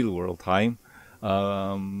 in real world time,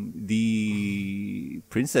 the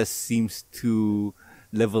princess seems to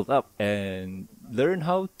level up and learn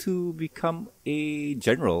how to become a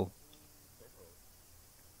general,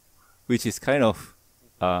 which is kind of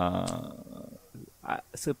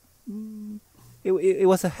it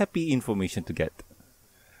was a happy information to get.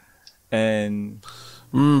 And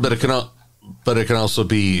but it can also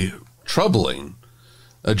be troubling.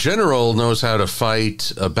 A general knows how to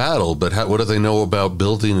fight a battle, but what do they know about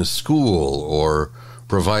building a school or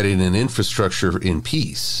providing an infrastructure in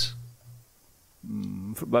peace?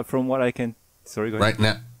 But from what I can, sorry, go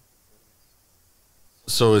ahead.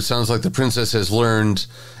 So it sounds like the princess has learned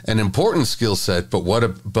an important skill set,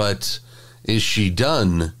 but is she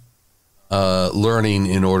done learning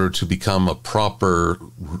in order to become a proper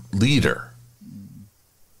leader?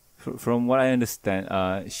 From what I understand,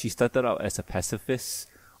 she started out as a pacifist,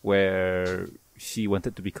 where she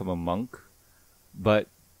wanted to become a monk, but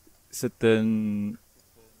certain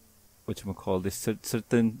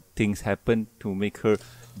certain things happened to make her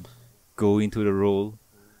go into the role.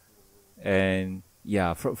 And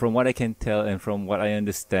yeah, from what I can tell and from what I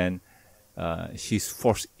understand, she's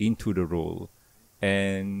forced into the role,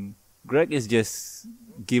 and Greg is just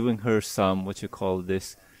giving her some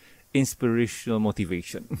inspirational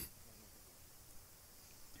motivation.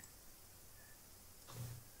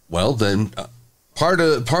 Well, then part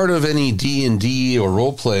of any D&D or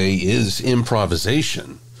role play is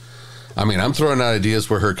improvisation. I mean, I'm throwing out ideas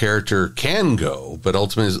where her character can go, but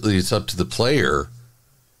ultimately it's up to the player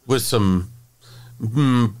with some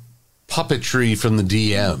puppetry from the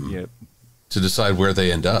DM to decide where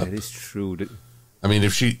they end up. That is true. I mean,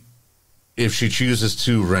 if she chooses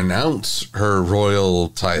to renounce her royal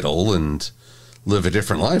title and live a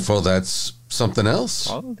different life, well, that's something else.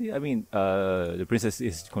 Probably. I mean, the princess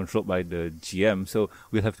is controlled by the GM, so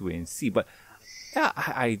we'll have to wait and see. But yeah,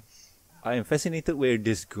 I am fascinated where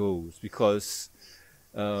this goes, because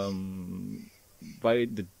by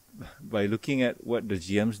looking at what the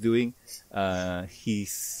GM's doing,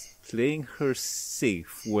 he's playing her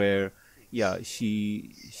safe, where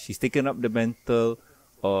she's taken up the mantle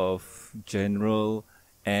of general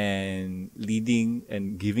and leading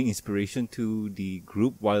and giving inspiration to the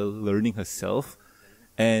group while learning herself.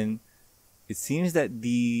 And it seems that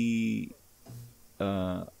the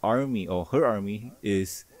army, or her army,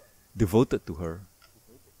 is devoted to her.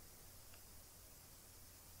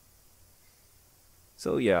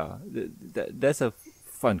 So yeah, that's a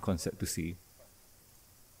fun concept to see.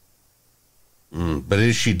 But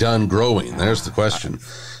is she done growing? There's the question.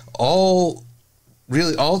 All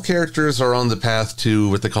characters are on the path to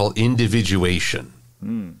what they call individuation.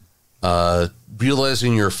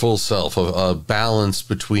 Realizing your full self, a balance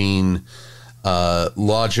between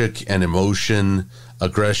logic and emotion,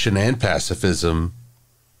 aggression and pacifism.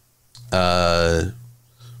 Or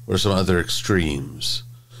some other extremes.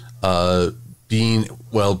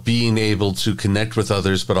 Being able to connect with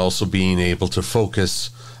others, but also being able to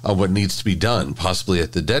focus on what needs to be done, possibly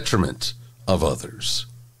at the detriment of others.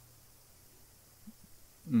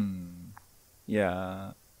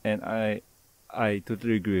 Yeah, and I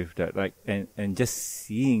totally agree with that. Like, and just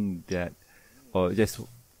seeing that, or just,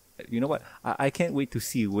 you know what? I can't wait to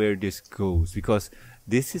see where this goes, because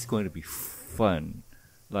this is going to be fun.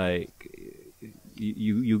 Like,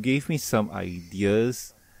 you gave me some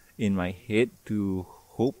ideas in my head to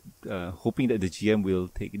hoping that the GM will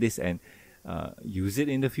take this and use it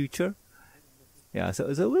in the future. Yeah, so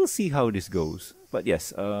we'll see how this goes. But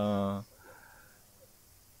yes, like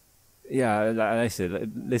I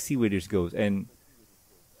said, let's see where this goes, and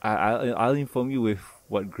I'll inform you with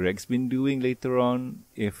what Greg's been doing later on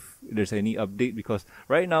if there's any update, because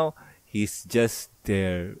right now he's just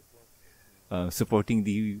there supporting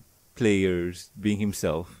the players, being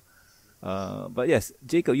himself. But yes,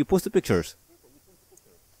 Jacob, you posted pictures.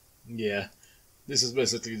 Yeah, this is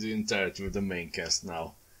basically the entirety of the main cast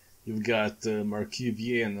now. You've got Marquis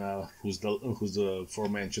Vienna, who's the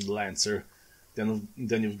aforementioned Lancer. Then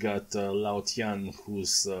you've got Lao Tian,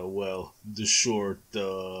 who's the short,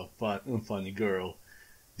 funny girl.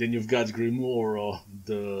 Then you've got Grimoro,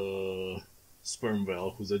 the sperm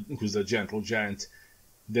whale, who's a gentle giant.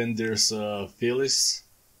 Then there's Phyllis.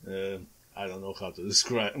 I don't know how to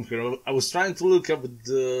describe. I was trying to look up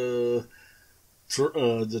the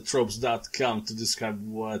tropes.com to describe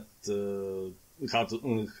how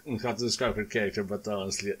to describe her character, but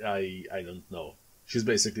honestly, I don't know. She's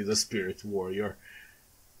basically the spirit warrior.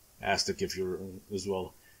 Aztec, if you're as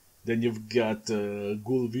well. Then you've got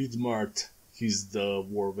Gul Vidmart. He's the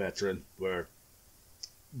war veteran, or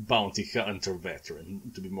bounty hunter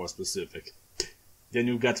veteran, to be more specific. Then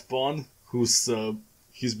you've got Pon,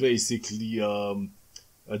 he's basically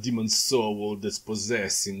a demon soul that's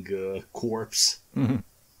possessing a corpse.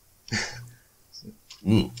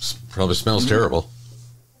 Ooh, probably smells terrible.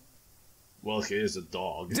 Well, he is a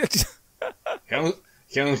dog.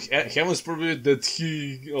 Heavens forbid that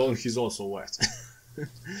he's also wet.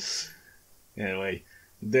 Anyway,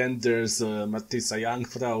 then there's Matissa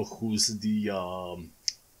Youngfrau, who's the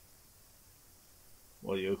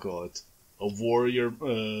what do you call it? A warrior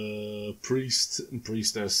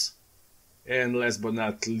priestess. And last but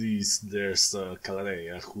not least, there's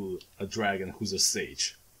Kalareya, a dragon who's a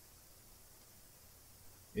sage.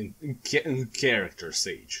 in character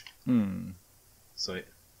stage. So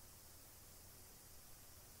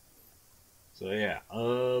yeah.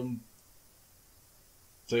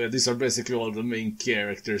 So yeah, these are basically all the main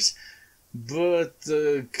characters. But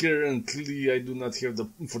currently, I do not have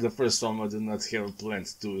for the first one, I do not have a plan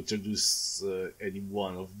to introduce any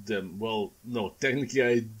one of them. Well, no, technically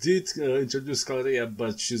I did introduce Kaleria,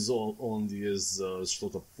 but she's only as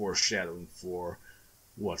sort of foreshadowing for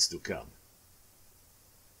what's to come.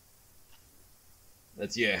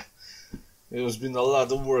 But yeah, there's been a lot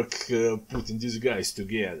of work putting these guys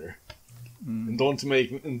together. And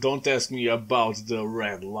don't ask me about the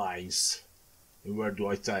red lines. Where do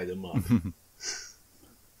I tie them up?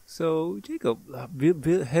 So, Jacob,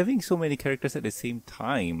 having so many characters at the same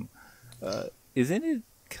time, isn't it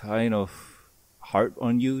kind of hard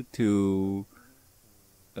on you to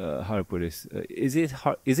how to put this? Is it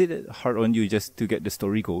hard on you just to get the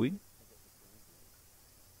story going?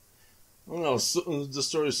 No, the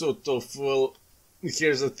story is sort of, well,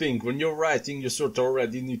 here's the thing. When you're writing, you sort of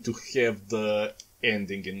already need to have the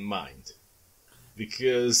ending in mind.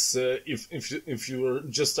 Because if you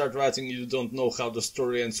just start writing, you don't know how the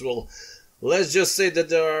story ends. Well, let's just say that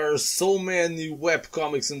there are so many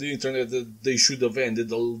webcomics on the internet that they should have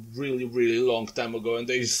ended a really, really long time ago, and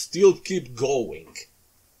they still keep going.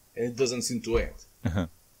 And it doesn't seem to end. Uh-huh.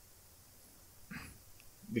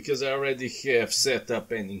 Because I already have set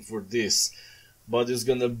up ending for this, but it's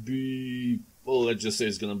gonna be, well, let's just say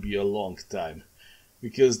it's gonna be a long time.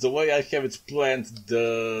 Because the way I have it planned,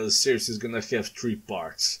 the series is gonna have 3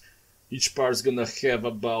 parts. Each part is gonna have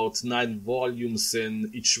about 9 volumes, and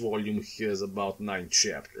each volume has about 9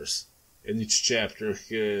 chapters. And each chapter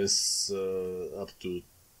has up to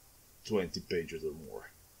 20 pages or more.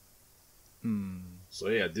 So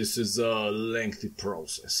yeah, this is a lengthy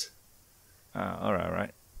process.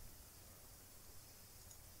 Alright.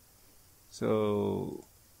 So...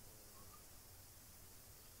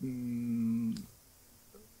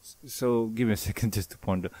 So give me a second just to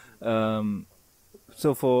ponder.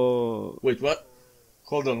 So for wait, what?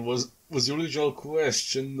 Hold on. Was the original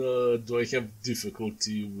question? Do I have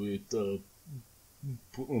difficulty with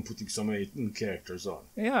putting so many characters on?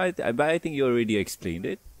 yeah, but I think you already explained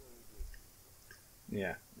it.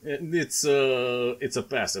 Yeah, it's a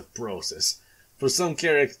passive process. For some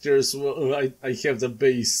characters, well, I have the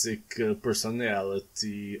basic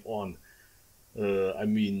personality on.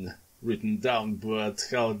 Written down, but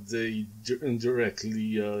how they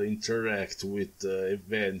directly interact with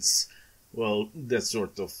events, well, that's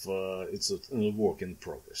sort of it's a work in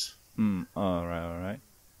progress. All right.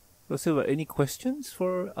 So, Silver, any questions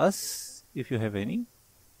for us, if you have any?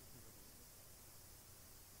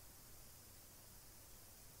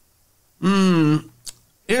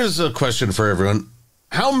 Here's a question for everyone.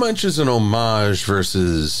 How much is an homage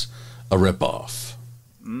versus a ripoff?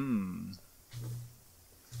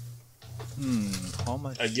 How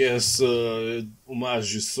much? I guess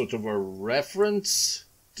homage is sort of a reference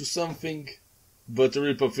to something, but a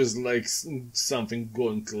ripoff is like something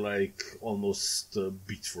going like almost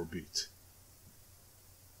beat for beat.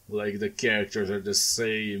 Like the characters are the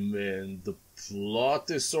same and the plot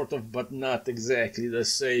is sort of, but not exactly the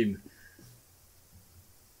same.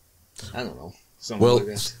 I don't know. Well, like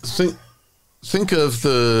that. think of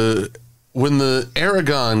when the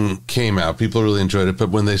Aragon came out, people really enjoyed it, but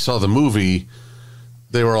when they saw the movie,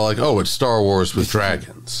 they were all like, "Oh, it's Star Wars with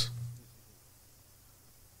dragons."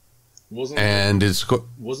 Wasn't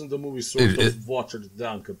the movie sort of watered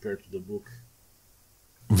down compared to the book?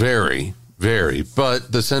 Very, very.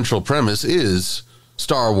 But the central premise is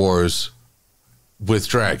Star Wars with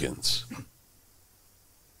dragons.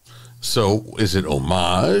 So, is it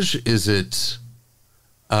homage? Is it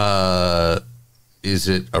a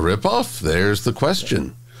ripoff? There's the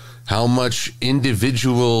question. How much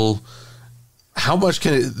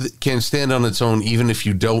can stand on its own, even if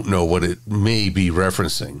you don't know what it may be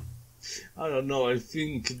referencing? I don't know. I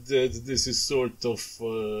think that this is sort of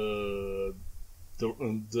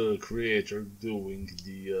the creator doing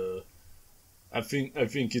the. I think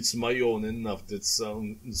it's my own enough that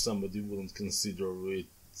somebody wouldn't consider it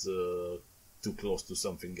too close to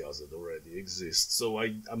something else that already exists. So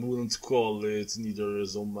I wouldn't call it neither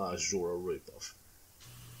as homage or a ripoff.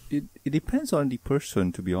 It depends on the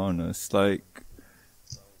person, to be honest. Like,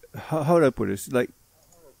 how do I put this? Like,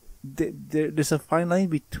 there's a fine line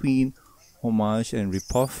between homage and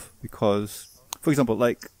ripoff, because, for example,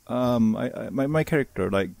 like my character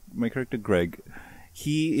Greg,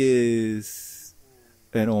 he is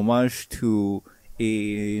an homage to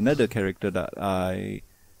another character that I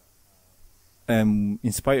am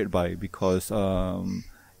inspired by, because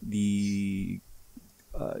the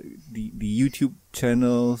the YouTube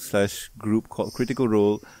channel / group called Critical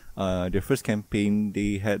Role, their first campaign,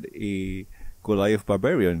 they had a Goliath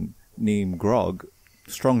barbarian named Grog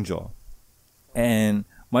Strongjaw, and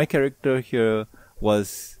my character here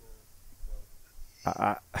was,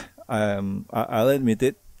 I'll admit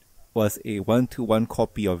it, was a 1-to-1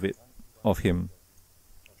 copy of him.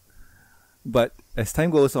 But as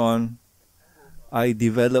time goes on, I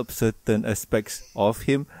develop certain aspects of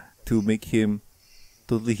him to make him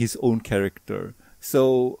totally his own character.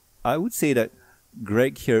 So I would say that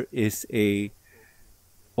Greg here is a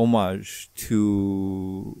homage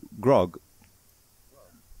to Grog.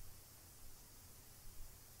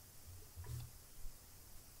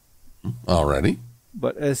 Alrighty.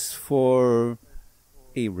 But as for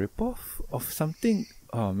a ripoff of something,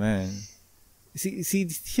 oh man. See,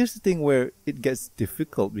 here's the thing where it gets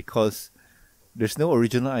difficult because there's no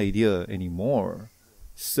original idea anymore.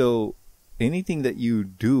 So anything that you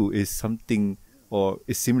do is something or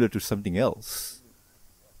is similar to something else.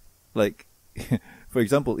 Like, for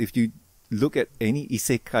example, if you look at any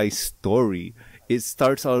isekai story, it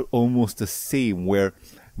starts out almost the same, where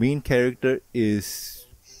main character is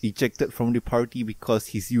ejected from the party because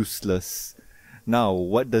he's useless. Now,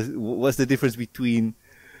 what's the difference between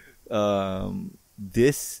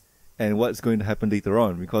this and what's going to happen later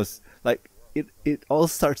on? Because like it all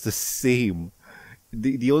starts the same.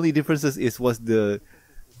 The only differences is what's the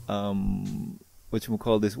what's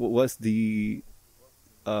the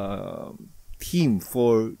theme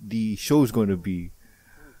for the show's going to be.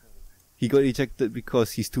 He got ejected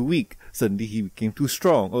because he's too weak. Suddenly he became too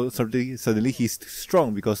strong. Or suddenly he's too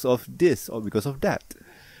strong because of this or because of that.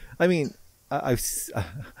 I mean, I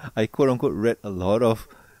quote unquote read a lot of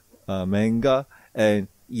manga, and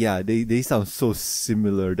yeah, they sound so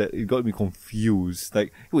similar that it got me confused.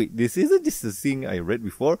 Like, wait, this isn't just the thing I read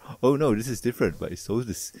before. Oh no, this is different, but it's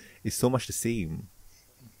so much the same.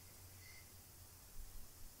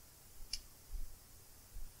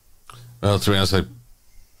 Well, to be honest,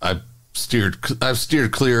 I've steered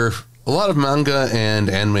clear. A lot of manga and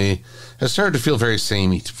anime has started to feel very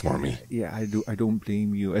samey for me. Yeah, I don't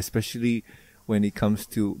blame you, especially when it comes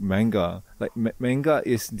to manga. Like manga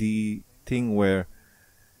is the thing where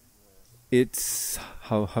it's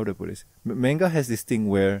how do I put this? Manga has this thing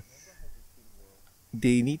where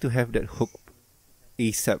they need to have that hook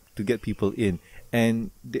ASAP to get people in, and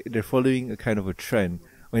they're following a kind of a trend.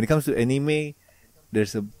 When it comes to anime,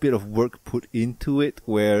 there's a bit of work put into it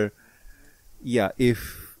where, yeah,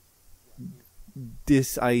 if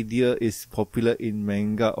this idea is popular in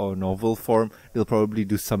manga or novel form, they'll probably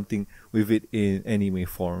do something with it in anime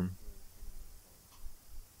form.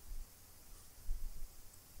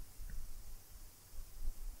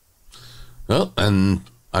 Well, and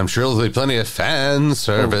I'm sure there'll be plenty of fan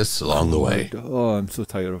service along the way. Oh, I'm so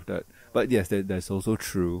tired of that. But yes, that's also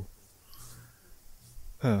true.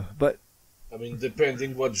 But I mean,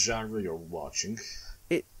 depending what genre you're watching.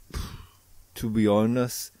 To be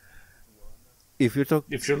honest, if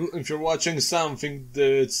you're watching something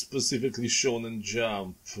that's specifically Shonen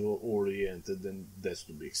Jump oriented, then that's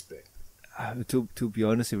to be expected. To be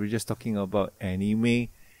honest, if we're just talking about anime,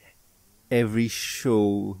 every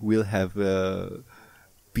show will have a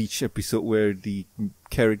beach episode where the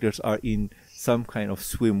characters are in some kind of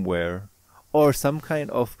swimwear or some kind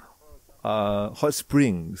of hot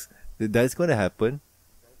springs. That's going to happen.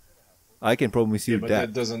 I can promise you but that.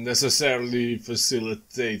 That doesn't necessarily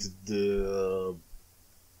facilitate the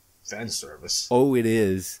fan service. Oh, it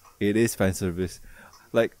is. It is fan service.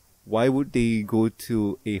 Like, why would they go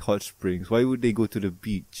to a hot springs? Why would they go to the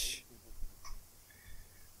beach?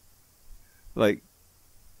 Like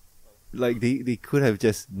they could have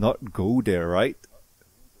just not go there, right?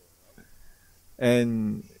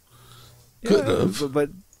 And could have.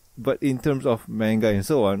 But in terms of manga and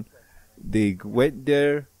so on, they went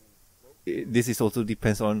there. This is also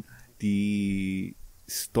depends on the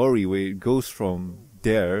story where it goes from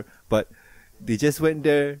there, but they just went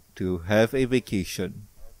there to have a vacation.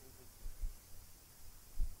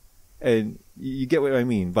 And you get what I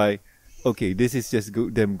mean by, okay, this is just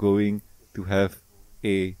them going to have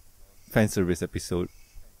a fan service episode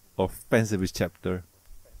or fan service chapter.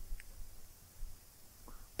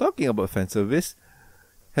 Talking about fan service,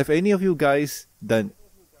 have any of you guys done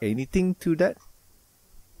anything to that?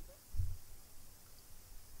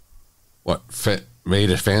 What,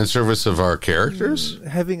 made a fan service of our characters?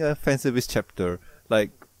 Having a fan service chapter,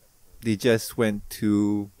 like they just went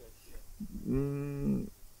to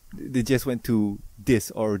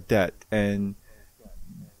this or that, and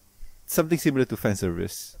something similar to fan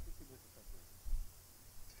service.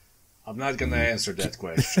 I'm not gonna answer that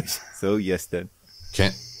question. So yes, then.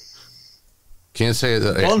 can't say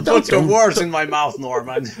that. Don't put your words in my mouth,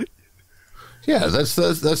 Norman. Yeah, that's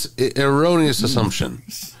an erroneous assumption.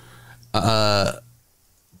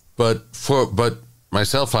 But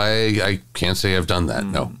myself, I can't say I've done that.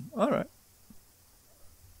 No.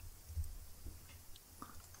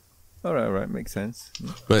 All right, makes sense.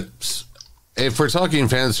 But if we're talking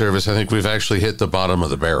fan service, I think we've actually hit the bottom of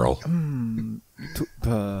the barrel.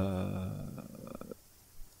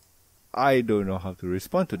 I don't know how to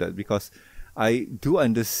respond to that, because I do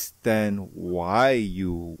understand why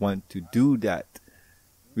you want to do that,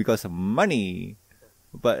 because of money.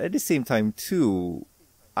 But at the same time, too,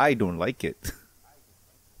 I don't like it.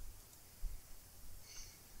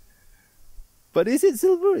 But is it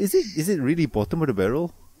Silver? Is it really bottom of the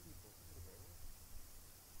barrel?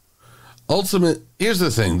 Here's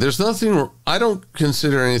the thing. There's nothing, I don't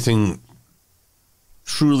consider anything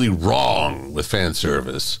truly wrong with fan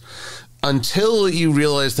service until you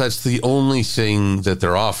realize that's the only thing that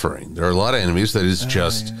they're offering. There are a lot of enemies that is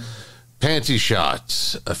just panty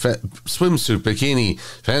shots, swimsuit, bikini,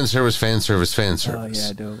 fan service, fan service, fan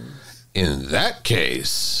service. Those. In that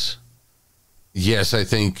case, yes, I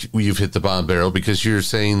think you've hit the bottom barrel, because you're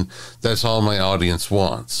saying that's all my audience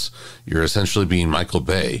wants. You're essentially being Michael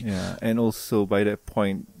Bay. Yeah, and also by that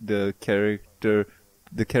point, the character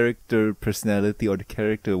personality, or the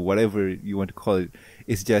character, whatever you want to call it,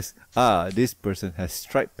 is just, this person has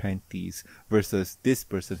striped panties versus this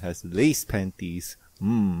person has lace panties.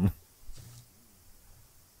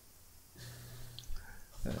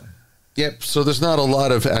 Yep, so there's not a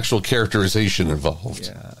lot of actual characterization involved.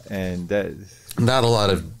 Yeah, and that... Not a lot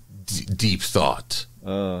of deep thought.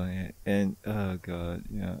 Oh, yeah. And, oh God,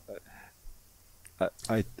 yeah.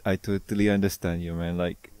 I totally understand you, man.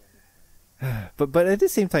 Like, but at the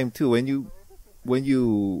same time too, when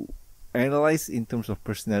you analyze in terms of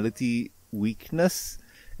personality weakness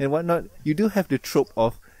and whatnot, you do have the trope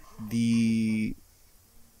of the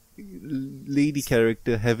lady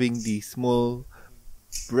character having the small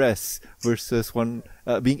breasts versus one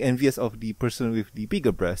being envious of the person with the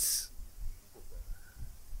bigger breasts.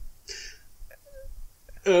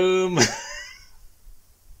 I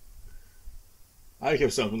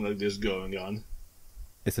have something like this going on.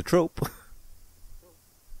 It's a trope.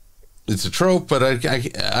 It's a trope, but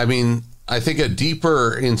I mean, I think a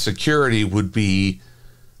deeper insecurity would be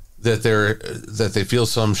that they feel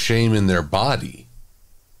some shame in their body.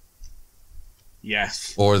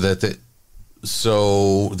 Yes. Or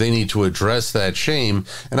so they need to address that shame.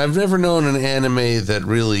 And I've never known an anime that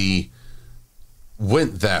really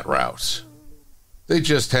went that route. They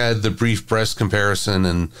just had the brief breast comparison,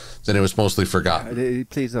 and then it was mostly forgotten. It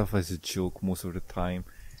plays off as a joke most of the time.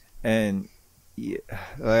 And yeah,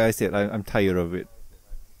 like I said, I'm tired of it.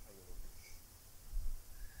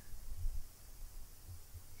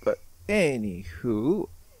 But anywho,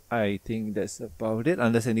 I think that's about it,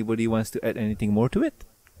 unless anybody wants to add anything more to it.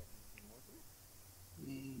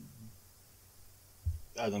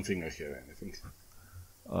 I don't think I hear anything.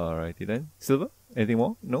 Alrighty then. Silver, anything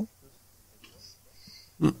more? No?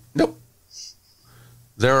 Nope.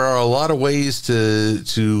 There are a lot of ways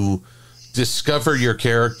to discover your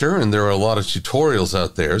character, and there are a lot of tutorials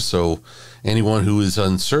out there. So anyone who is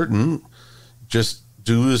uncertain, just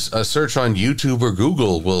do a search on YouTube or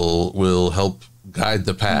Google will help guide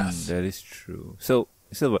the path. That is true. So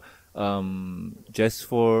Silver, just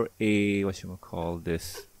for a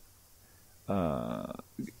this,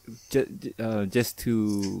 just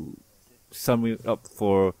to sum it up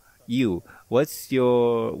for you, what's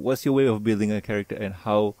your way of building a character, and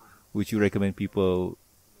how would you recommend people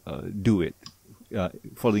do it,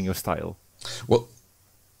 following your style? Well,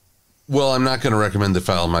 I'm not going to recommend to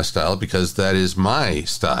follow my style, because that is my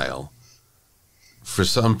style. For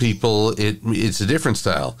some people, it's a different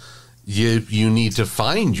style. You need to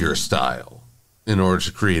find your style in order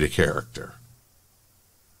to create a character.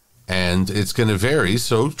 And it's going to vary,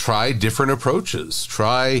 so try different approaches.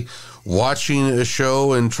 Try watching a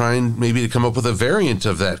show and trying maybe to come up with a variant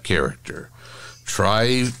of that character.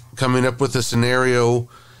 Try coming up with a scenario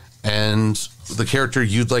and the character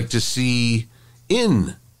you'd like to see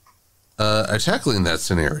in tackling that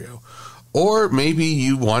scenario. Or maybe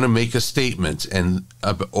you want to make a statement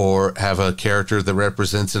or have a character that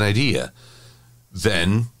represents an idea.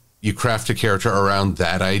 Then you craft a character around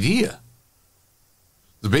that idea.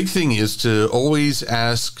 The big thing is to always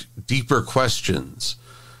ask deeper questions.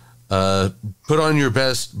 Put on your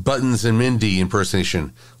best Buttons and Mindy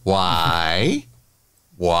impersonation. Why?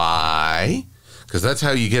 Why? Because that's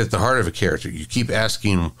how you get at the heart of a character. You keep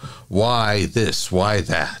asking, why this, why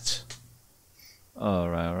that? All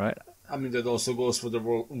right. I mean, that also goes for the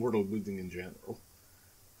world building in general.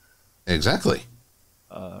 Exactly.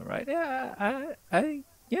 Right.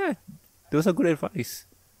 Yeah, those are good advice.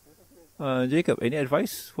 Jacob, any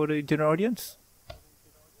advice for the general audience?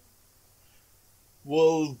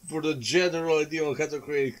 Well, for the general idea on how to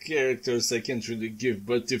create characters, I can't really give.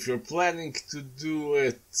 But if you're planning to do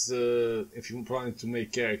it, if you're planning to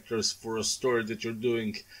make characters for a story that you're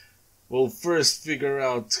doing, well, first figure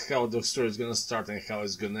out how the story is gonna start and how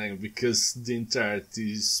it's gonna end, because the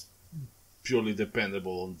entirety is purely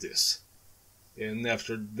dependable on this. And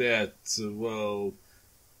after that, well,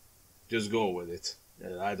 just go with it.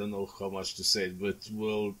 I don't know how much to say, but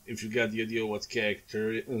well, if you got the idea what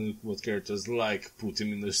characters like, put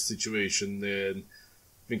him in a situation, then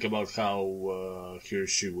think about how he or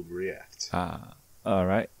she would react. All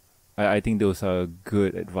right. I think those are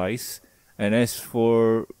good advice. And as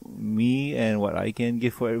for me and what I can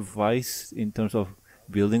give for advice in terms of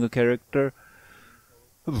building a character,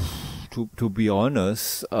 to be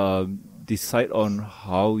honest, decide on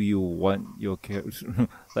how you want your character.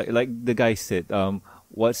 like the guy said,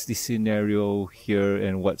 what's the scenario here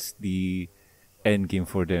and what's the end game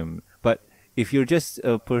for them. But if you're just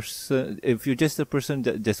a person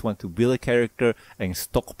that just want to build a character and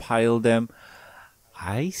stockpile them,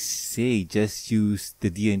 I say just use the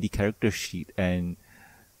D&D character sheet and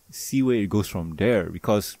see where it goes from there.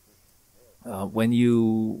 Because when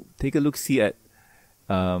you take a look-see at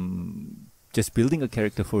just building a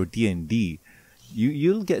character for D&D,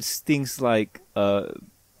 you'll get things like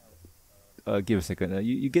give a second.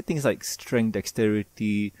 You get things like strength,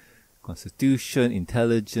 dexterity, constitution,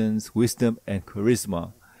 intelligence, wisdom, and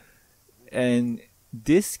charisma, and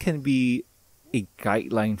this can be a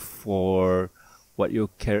guideline for what your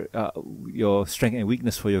strength and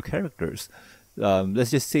weakness for your characters.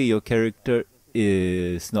 Let's just say your character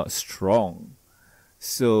is not strong,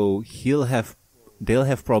 so they'll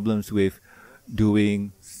have problems with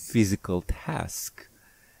doing physical tasks.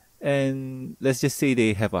 And let's just say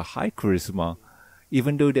they have a high charisma,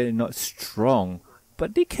 even though they're not strong,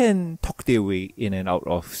 but they can talk their way in and out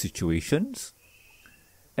of situations.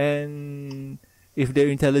 And if their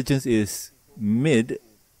intelligence is mid,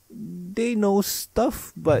 they know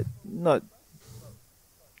stuff, but not.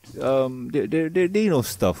 They know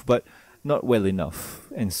stuff, but not well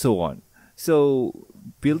enough, and so on. So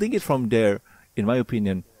building it from there, in my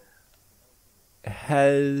opinion,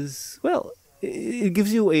 it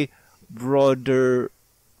gives you a broader.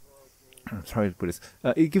 I'm sorry to put this.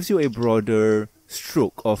 It gives you a broader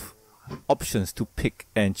stroke of options to pick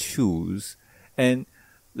and choose. And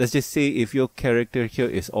let's just say if your character here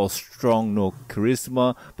is all strong, no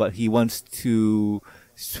charisma, but he wants to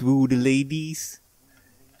swoo the ladies,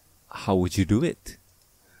 how would you do it?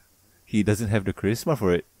 He doesn't have the charisma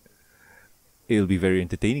for it. It'll be very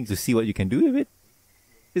entertaining to see what you can do with it.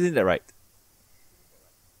 Isn't that right?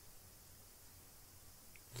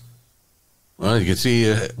 Well, you can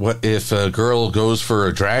see what if a girl goes for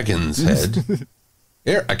a dragon's head.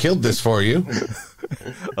 Here, I killed this for you.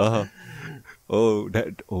 That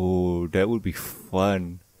would be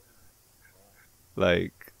fun.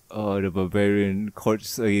 Like, the barbarian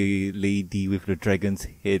courts a lady with the dragon's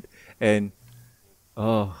head, and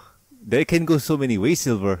that can go so many ways,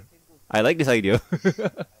 Silver. I like this idea.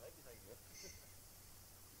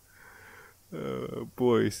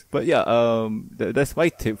 Boys, but yeah, that's my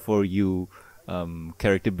tip for you,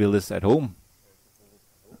 character builders at home.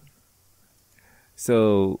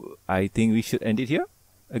 So I think we should end it here.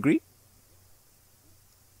 Agree?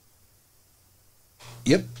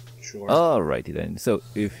 Yep. Sure. Alrighty then. So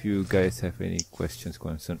if you guys have any questions,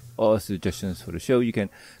 concerns, or suggestions for the show, you can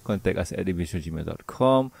contact us at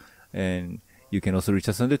mbsshow@gmail.com, and you can also reach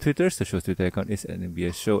us on the Twitters. The show's Twitter account is at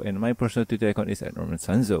MBS Show, and my personal Twitter account is at Norman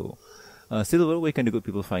Sanzo. Silver, where can the good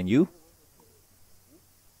people find you?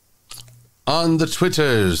 On the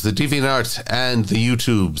Twitters, the DeviantArt, and the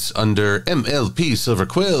YouTubes under MLP Silver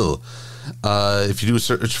Quill. If you do a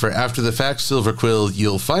search for After the Fact Silver Quill,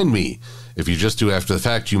 you'll find me. If you just do After the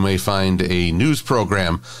Fact, you may find a news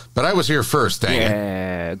program. But I was here first, dang it.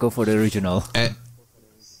 Yeah, go for the original.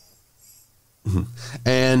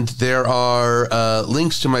 And there are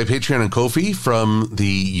links to my Patreon and Ko-fi from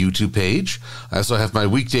the YouTube page. I also have my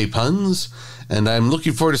weekday puns, and I'm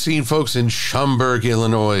looking forward to seeing folks in Schaumburg,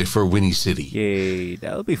 Illinois for Winnie City. Yay,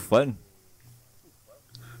 that'll be fun.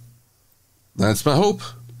 That's my hope.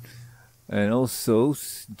 And also,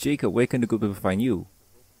 Jacob, where can the good people find you?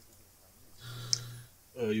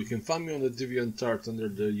 You can find me on the DeviantArt under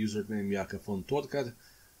the username Jakob Fon Torkar.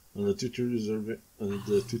 On the Twitter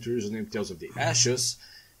username Tales of the Ashes.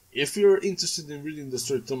 If you're interested in reading the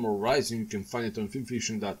story Tomorrow Rising, you can find it on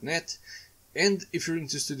filmfiction.net. And if you're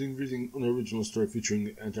interested in reading an original story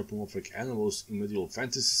featuring anthropomorphic animals in medieval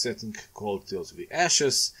fantasy setting called Tales of the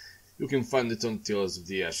Ashes, you can find it on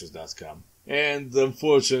talesoftheashes.com. And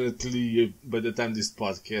unfortunately, by the time this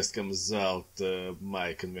podcast comes out,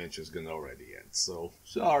 my convention is gonna already end. So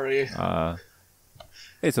sorry.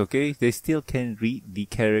 It's okay. They still can read the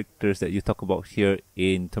characters that you talk about here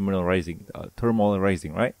in Turmoil Rising,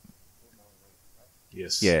 right?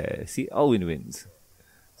 Yes. Yeah. See, all win-wins.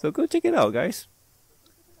 So go check it out, guys.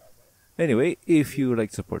 Anyway, if you would like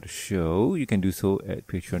to support the show, you can do so at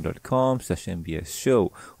patreon.com/MBS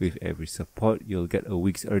Show. With every support, you'll get a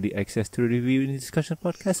week's early access to the review and discussion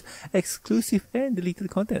podcast, exclusive and deleted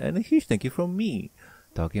content, and a huge thank you from me.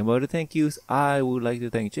 Talking about the thank yous, I would like to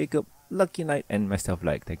thank Jacob, Lucky Knight, and myself.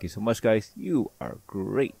 Thank you so much, guys. You are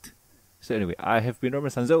great. So anyway, I have been Norman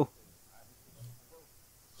Sanzo.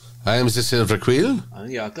 I am the Silver Quill.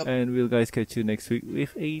 I'm Jakob. And we'll guys catch you next week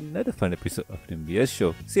with another fun episode of the MBS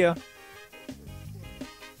Show. See ya.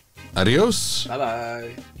 Adios.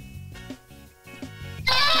 Bye-bye.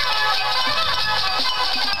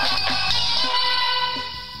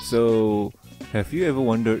 So, have you ever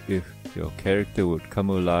wondered if your character would come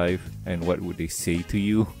alive and what would they say to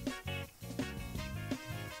you?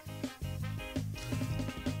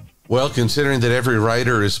 Well, considering that every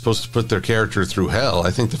writer is supposed to put their character through hell,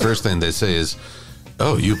 I think the first thing they say is,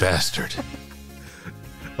 "Oh, you bastard."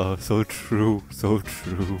 Oh, so true, so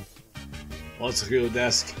true. Also, he'll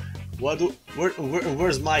ask,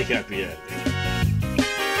 where's my happy ending?